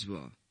as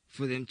well,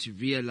 for them to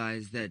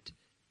realize that,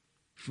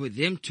 for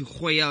them to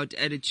hoy out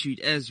attitude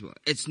as well,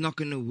 it's not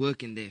going to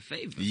work in their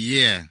favor.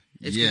 Yeah.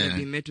 It's going to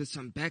be met with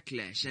some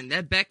backlash, and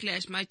that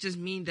backlash might just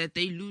mean that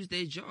they lose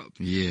their job.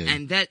 Yeah.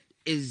 And that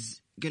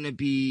is going to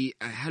be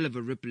a hell of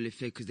a ripple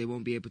effect because they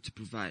won't be able to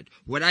provide.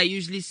 What I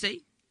usually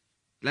say,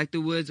 like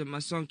the words of my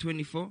song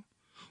 24,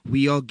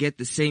 we all get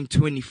the same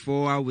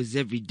 24 hours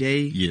every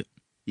day. Yeah.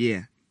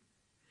 Yeah.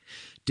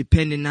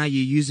 Depending how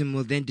you use them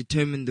will then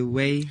determine the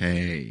way.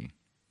 Hey.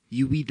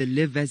 You either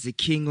live as a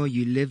king or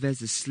you live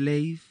as a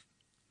slave.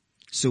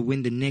 So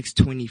when the next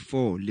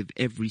 24, live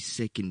every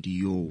second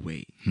your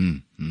way.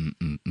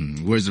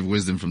 Words of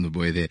wisdom from the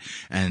boy there.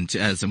 And to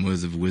add some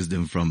words of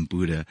wisdom from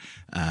Buddha,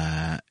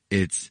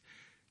 you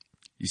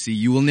see,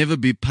 you will never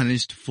be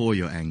punished for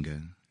your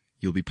anger.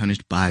 You'll be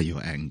punished by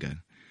your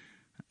anger.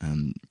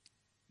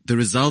 The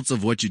results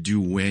of what you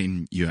do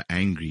when you're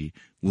angry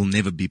will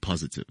never be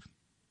positive.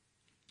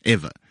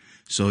 Ever.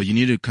 So you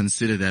need to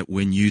consider that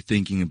when you're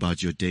thinking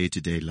about your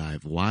day-to-day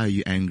life. Why are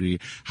you angry?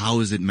 How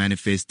is it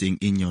manifesting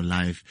in your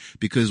life?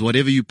 Because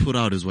whatever you put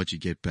out is what you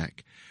get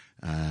back.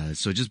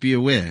 So just be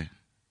aware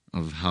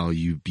of how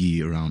you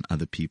be around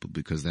other people,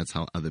 because that's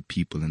how other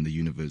people in the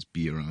universe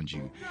be around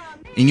you.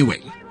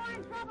 Anyway,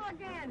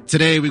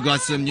 today we got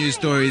some news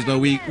stories, but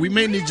we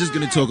mainly just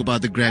going to talk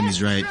about the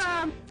Grammys, right?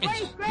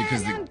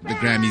 because the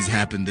Grammys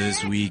happened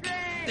this week.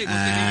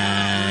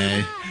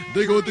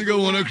 They go think I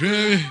want a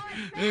Grammy.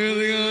 They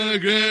think I want a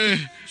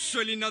Grammy.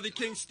 Surely now they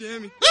can't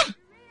stand me.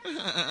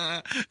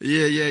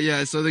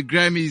 Yeah. So the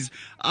Grammys,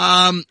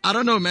 I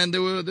don't know, man.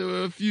 There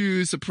were a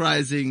few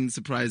surprising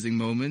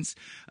moments.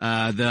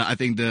 I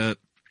think the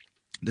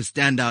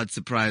standout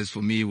surprise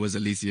for me was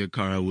Alicia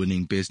Cara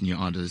winning Best New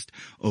Artist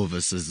over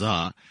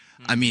SZA.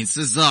 I mean,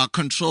 SZA,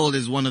 Control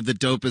is one of the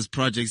dopest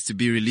projects to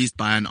be released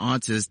by an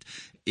artist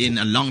in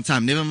a long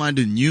time. Never mind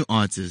a new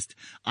artist.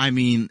 I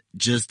mean,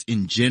 just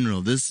in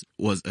general, this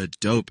was a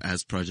dope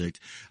ass project.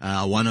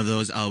 One of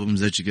those albums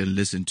that you can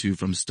listen to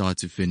from start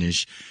to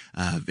finish.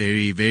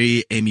 Very,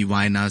 very Amy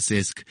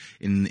Winehouse-esque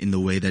in the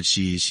way that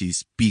she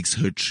speaks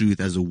her truth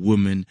as a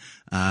woman.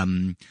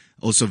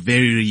 Also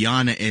very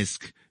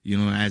Rihanna-esque. You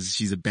know, as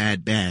she's a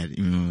bad,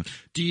 you know.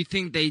 Do you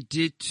think they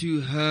did to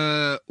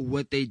her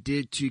what they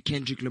did to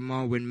Kendrick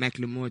Lamar when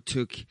Macklemore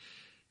took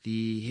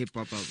the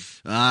hip-hop album?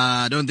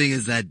 I don't think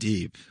it's that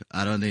deep.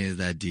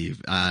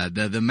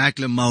 The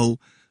Macklemore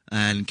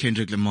and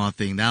Kendrick Lamar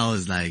thing, that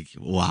was like,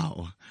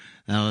 wow.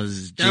 That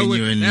was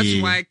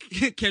genuinely... That's why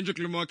Kendrick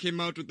Lamar came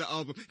out with the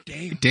album.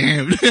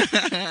 Damn.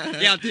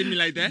 Yeah, did me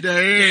like that.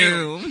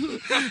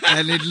 Damn.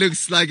 And it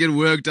looks like it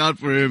worked out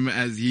for him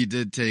as he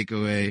did take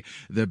away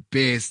the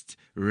best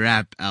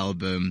rap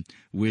album,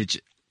 which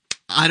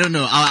I don't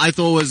know. I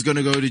thought was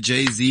gonna go to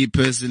Jay-Z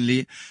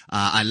personally.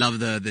 I love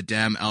the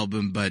Damn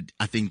album, but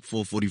I think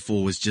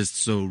 444 was just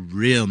so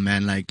real,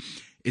 man. Like,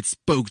 it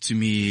spoke to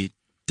me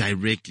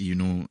directly, you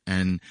know,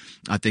 and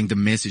I think the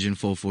message in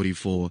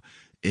 444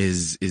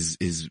 is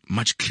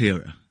much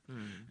clearer.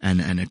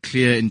 And a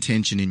clear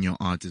intention in your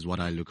art is what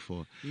I look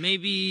for.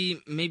 Maybe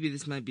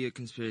this might be a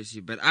conspiracy,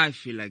 but I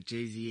feel like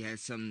Jay-Z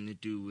has something to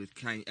do with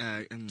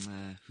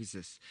who's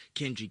this?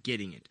 Kendrick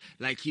getting it.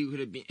 Like he would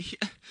have been.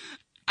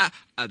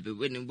 I've been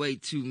winning way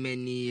too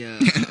many.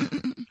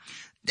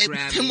 They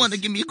want to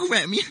give me a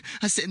Grammy.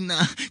 I said,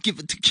 nah, give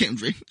it to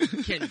Kendrick.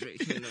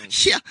 You know.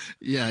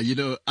 Yeah, you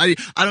know, I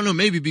don't know,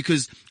 maybe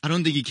because I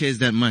don't think he cares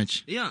that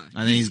much. Yeah.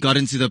 I think he's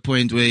gotten to the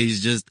point where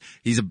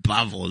he's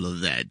above all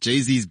of that.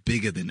 Jay-Z's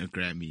bigger than a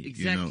Grammy,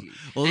 exactly. You know.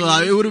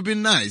 Although it would have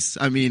been nice.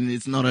 I mean,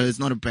 it's not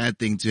a bad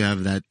thing to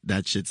have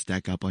that shit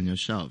stack up on your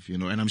shelf, you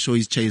know. And I'm sure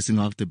he's chasing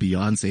after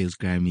Beyonce's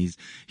Grammys.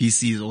 He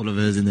sees all of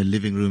hers in the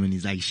living room and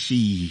he's like,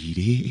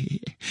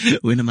 shit,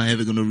 when am I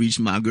ever gonna reach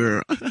my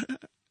girl?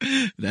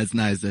 That's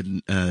nice that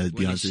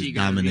Beyonce is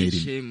dominating.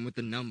 Reach him with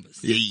the numbers.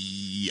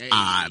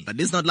 But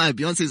it's not like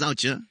Beyonce's out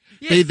here.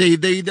 Yeah.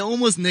 They're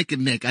almost neck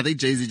and neck. I think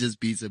Jay-Z just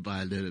beats it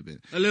by a little bit.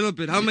 A little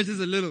bit. How much is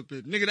a little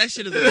bit? Nigga, that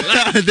shit is a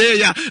lot.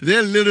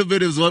 Their little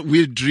bit is what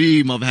we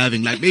dream of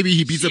having. Like maybe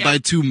he beats it by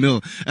 2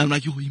 mil. And I'm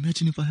like, yo,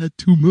 imagine if I had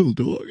 2 mil,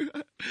 dog.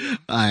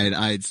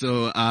 Alright.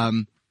 So,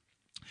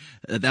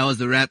 that was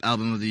the rap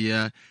album of the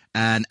year.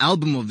 And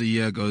album of the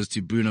year goes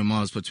to Bruno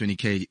Mars for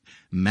 20K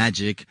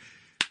Magic.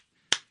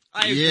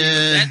 I agree with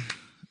that.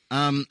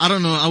 I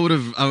don't know. I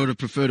would have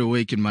preferred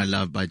Awaken My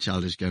Love by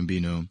Childish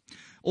Gambino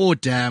or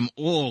Damn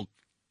or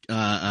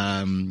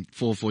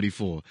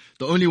 444.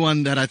 The only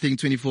one that I think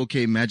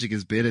 24K Magic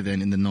is better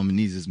than in the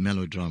nominees is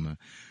Melodrama.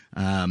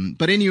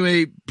 But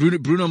anyway,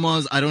 Bruno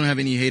Mars, I don't have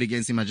any hate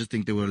against him. I just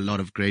think there were a lot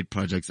of great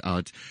projects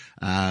out.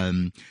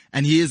 And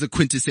he is a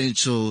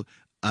quintessential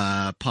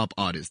pop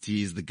artist.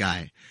 He is the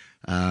guy.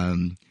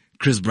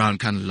 Chris Brown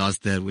kind of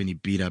lost that when he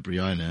beat up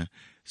Rihanna.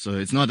 So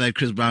it's not that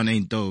Chris Brown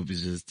ain't dope.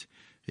 It's just,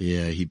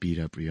 yeah, he beat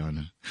up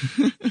Rihanna.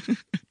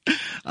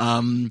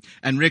 And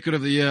record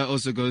of the year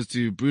also goes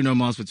to Bruno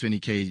Mars for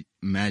 20K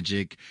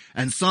Magic.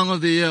 And song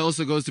of the year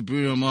also goes to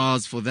Bruno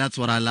Mars for That's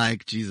What I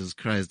Like. Jesus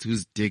Christ,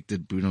 whose dick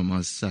did Bruno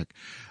Mars suck?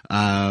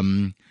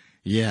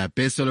 Yeah,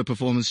 best solo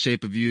performance,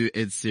 Shape of You,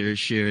 Ed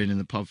Sheeran in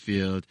the pop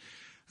field.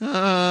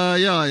 Yeah.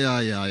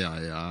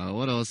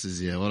 What else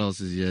is here?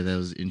 That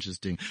was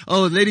interesting.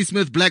 Oh,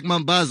 Ladysmith Black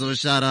Mambazo,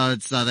 shout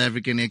out South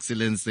African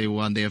excellence. They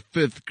won their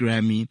 5th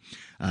Grammy,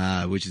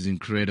 which is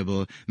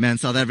incredible. Man,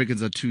 South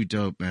Africans are too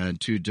dope, man.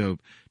 Too dope.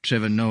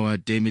 Trevor Noah,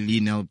 Demi Lee,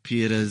 Nell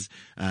Peters,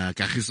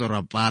 Kagiso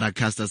Rabada,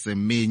 Casta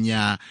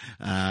Semenya,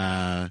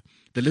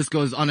 the list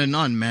goes on and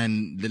on,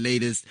 man. The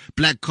latest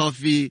Black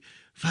Coffee,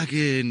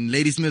 fucking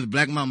Ladysmith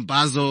Black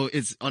Mambazo.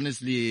 It's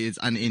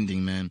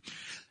unending, man.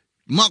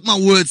 Mark my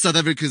words, South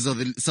Africa is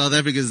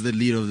the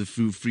leader of the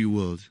free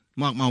world.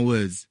 Mark my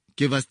words.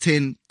 Give us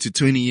 10 to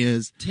 20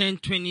 years. 10,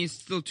 20 is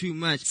still too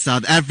much.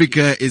 South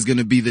Africa is going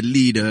to be the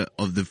leader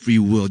of the free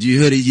world. You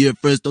heard it here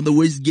first on the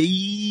West Gate.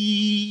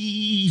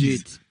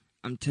 Dude,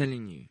 I'm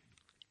telling you,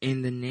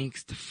 in the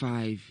next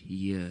 5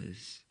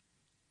 years.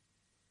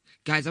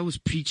 Guys, I was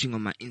preaching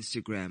on my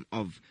Instagram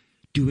of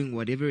doing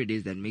whatever it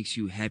is that makes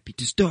you happy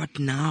to start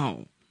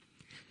now.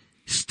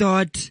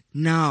 Start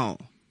now.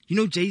 You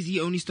know, Jay-Z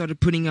only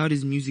started putting out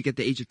his music at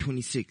the age of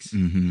 26.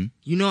 Mm-hmm.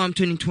 You know, I'm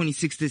turning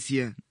 26 this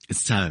year.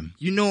 It's time.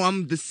 You know,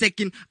 I'm the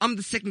second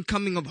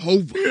coming of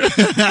Hova.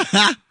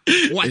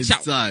 Watch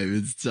out.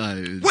 It's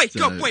time. Wake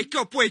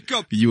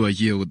up. You are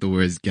here with the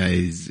worst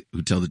guys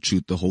who tell the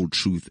truth, the whole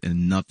truth,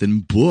 and nothing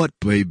but,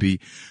 baby.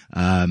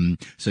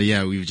 So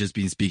yeah, we've just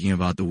been speaking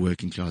about the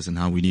working class and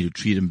how we need to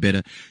treat them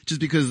better,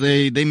 just because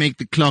they make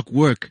the clock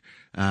work.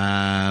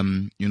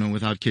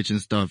 Without kitchen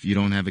stuff, you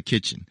don't have a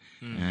kitchen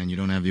and you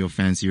don't have your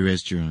fancy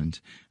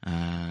restaurant.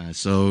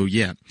 So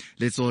yeah,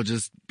 let's all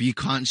just be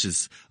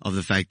conscious of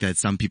the fact that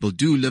some people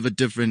do live a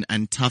different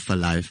and tougher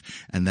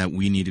life, and that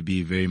we need to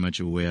be very much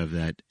aware of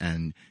that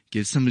and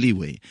give some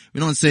leeway.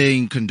 We're not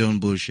saying condone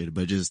bullshit,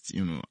 but just,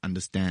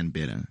 understand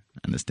better.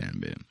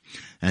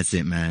 That's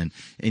it, man.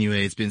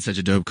 Anyway, it's been such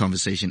a dope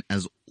conversation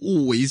as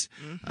always.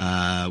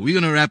 We're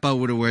going to wrap up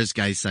with the worst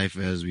guy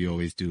cipher as we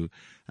always do.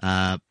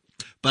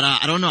 But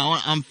I don't know.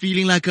 I'm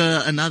feeling like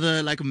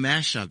another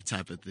mashup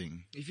type of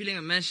thing. You're feeling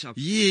a mashup?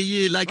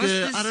 Yeah,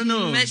 I don't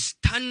know. Mesh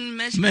tongue.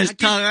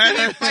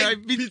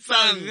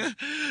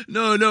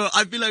 No.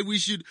 I feel like we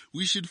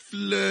should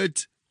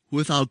flirt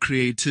with our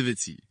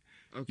creativity.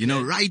 Okay.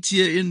 Right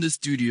here in the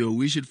studio,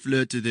 we should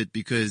flirt with it,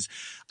 because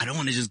I don't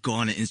want to just go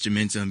on an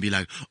instrumental and be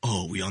like,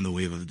 oh, we on the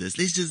wave of this.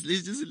 Let's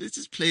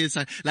just play it.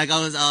 Like I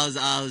was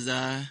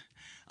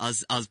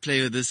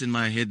playing with this in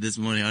my head this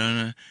morning. I don't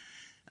know.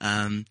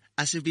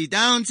 I should be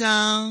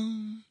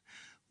downtown,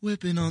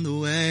 whipping on the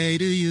way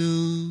to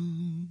you.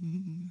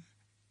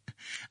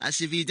 I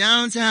should be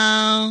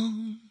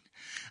downtown,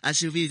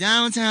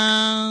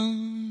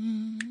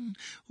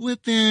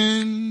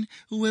 whipping.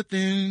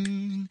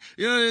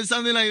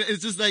 Something like,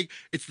 it's just like,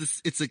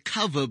 it's a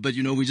cover, but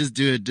we just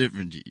do it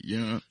differently,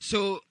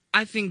 So,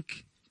 I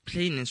think,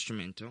 play an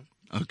instrumental.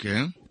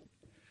 Okay.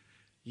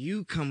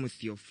 You come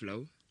with your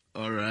flow.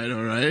 All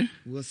right.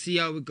 We'll see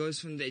how it goes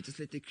from there. Just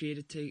let the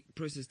creative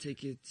process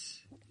take it,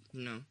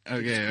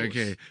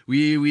 Okay.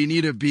 We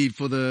need a beat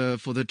for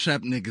the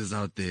trap niggas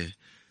out there.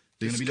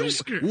 They're gonna be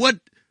like, what?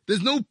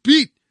 There's no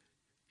beat.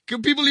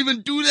 Can people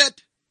even do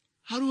that?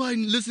 How do I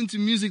listen to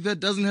music that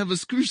doesn't have a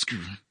screw?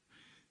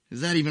 Is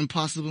that even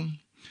possible?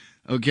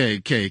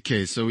 Okay.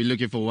 So we're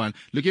looking for one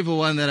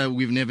that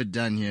we've never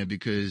done here,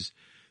 because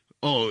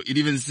it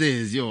even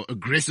says,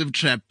 aggressive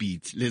trap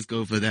beat. Let's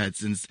go for that,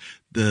 since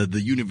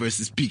the universe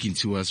is speaking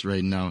to us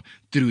right now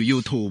through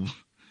YouTube.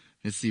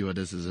 Let's see what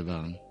this is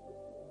about.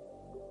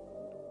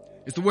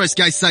 It's the worst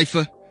guy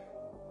cipher.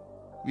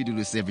 We do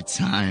this every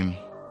time.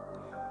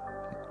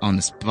 On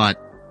the spot.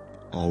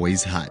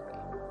 Always hot.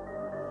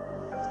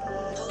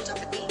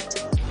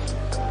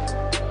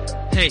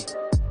 Hey,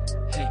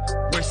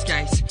 worst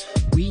guys.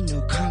 We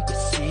no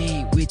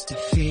compensate with the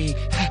fake.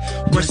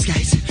 Worst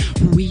guys,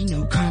 we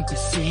no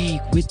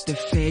compensate with the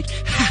fake.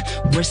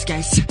 Worst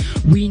guys,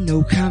 we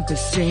no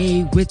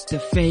compensate with the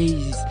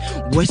face.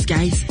 Worst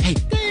guys, hey.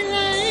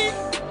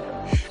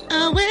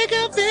 I wake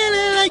up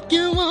feeling like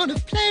you wanna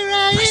play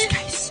right.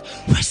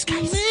 Worst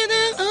guys.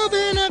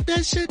 Open up,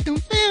 that shit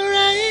don't feel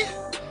right.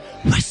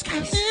 Worst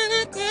guys.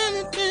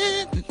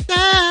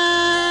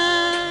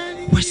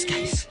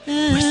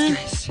 Worst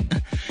guys.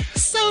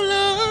 So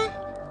long.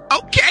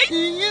 Okay. You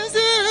used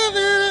to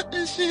open up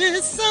this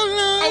shit so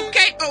long.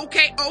 Okay.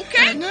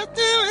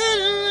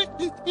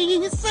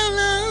 Nothing so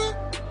long.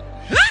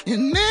 It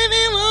made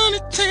me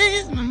wanna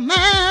change my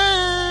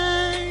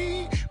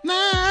mind.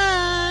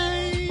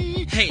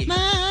 Hey.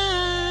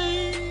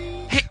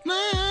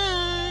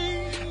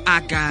 I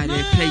got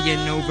it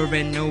playing over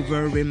and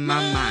over in my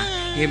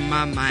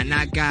mind.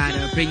 I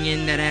gotta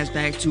bringing that ass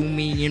back to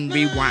me and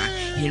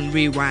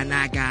rewind.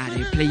 I got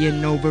it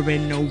playing over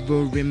and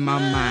over in my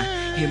mind.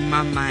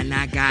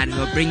 I got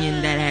her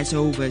bringing that ass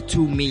over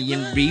to me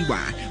and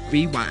rewind.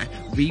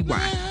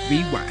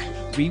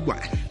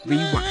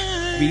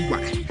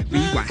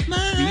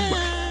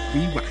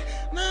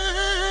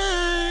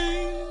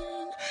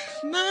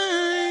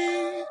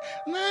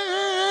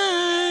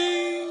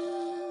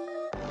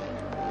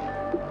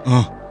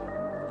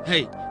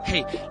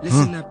 Hey,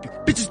 listen up, you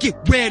bitches, get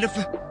ready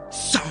for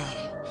song.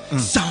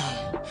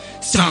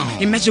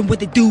 Imagine what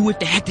they do if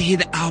they had to hear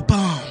the album.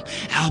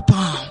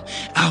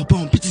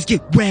 Bitches,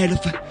 get ready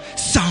for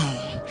song.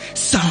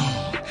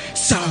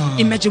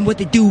 Imagine what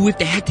they do if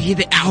they had to hear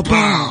the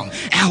album.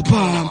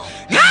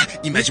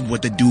 Imagine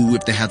what they do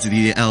if they had to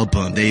hear the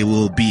album. They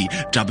will be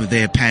dropping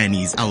their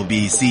panties. I will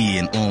be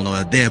seeing all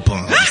of their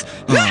bums.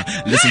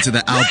 Listen to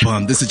the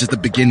album. This is just the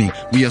beginning.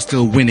 We are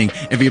still winning.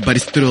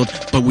 Everybody's thrilled,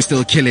 but we're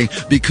still killing,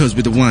 because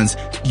we're the ones.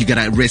 You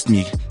gotta arrest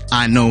me.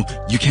 I know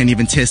you can't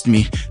even test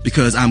me,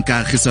 because I'm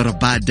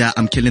Kagisarabada.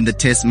 I'm killing the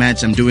test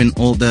match. I'm doing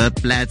all the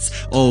flats.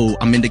 Oh,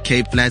 I'm in the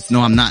Cape Flats.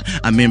 No, I'm not.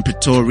 I'm in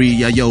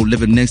Pretoria, yo,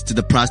 living next to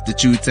the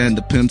prostitutes and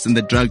the pimps and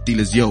the drug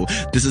dealers, yo.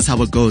 This is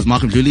how it goes.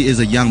 Malcolm really is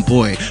a young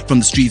boy from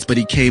the streets, but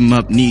he came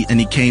up neat and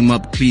he came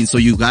up clean. So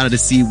you gotta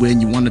see when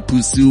you wanna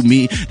pursue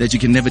me that you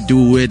can never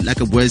do it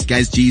like a worst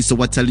guy's G.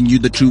 So I'm telling you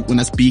the truth when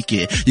I speak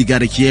it. You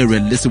gotta hear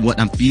it, listen what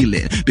I'm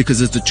feeling, because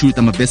it's the truth.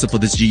 I'm a vessel for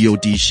this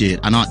G.O.D. shit.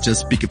 I'm not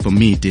just speaking for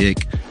me,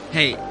 dick.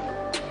 Hey,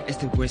 it's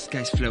the worst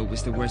guy's flow,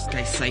 it's the worst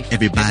guy's cipher.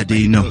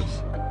 Everybody know.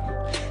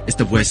 It's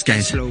the worst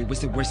guy's flow, it's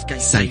the worst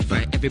guy's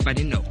cipher.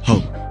 Everybody know. Ho.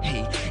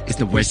 Hey, It's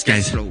the worst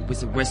guys. Flow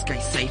is the worst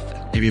guys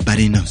safer.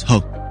 Everybody knows.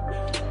 Ho.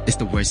 It's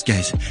the worst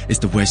guys. It's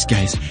the worst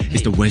guys.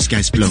 It's the worst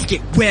guys flow.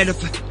 Get rid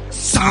of it.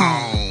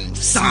 Song.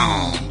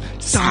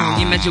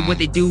 You imagine what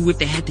they do if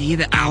they had to hear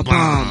the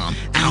album.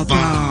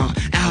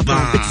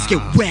 Bitches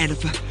get red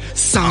of a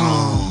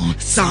song.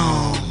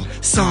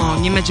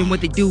 You imagine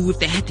what they do if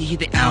they had to hear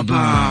the album.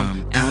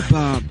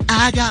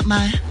 I got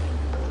my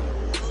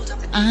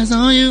eyes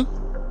on you.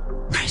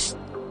 Rest.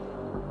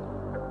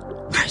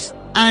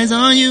 Eyes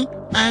on you.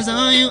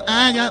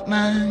 I got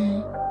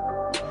my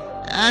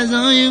eyes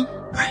on you.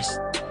 Rest.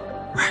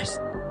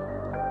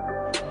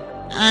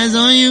 Eyes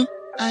on you.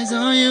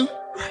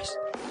 Rest.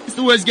 It's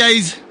the worst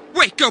guys.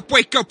 Wake up.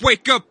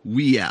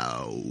 We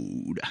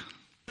out.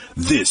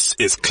 This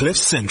is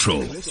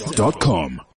CliffCentral.com.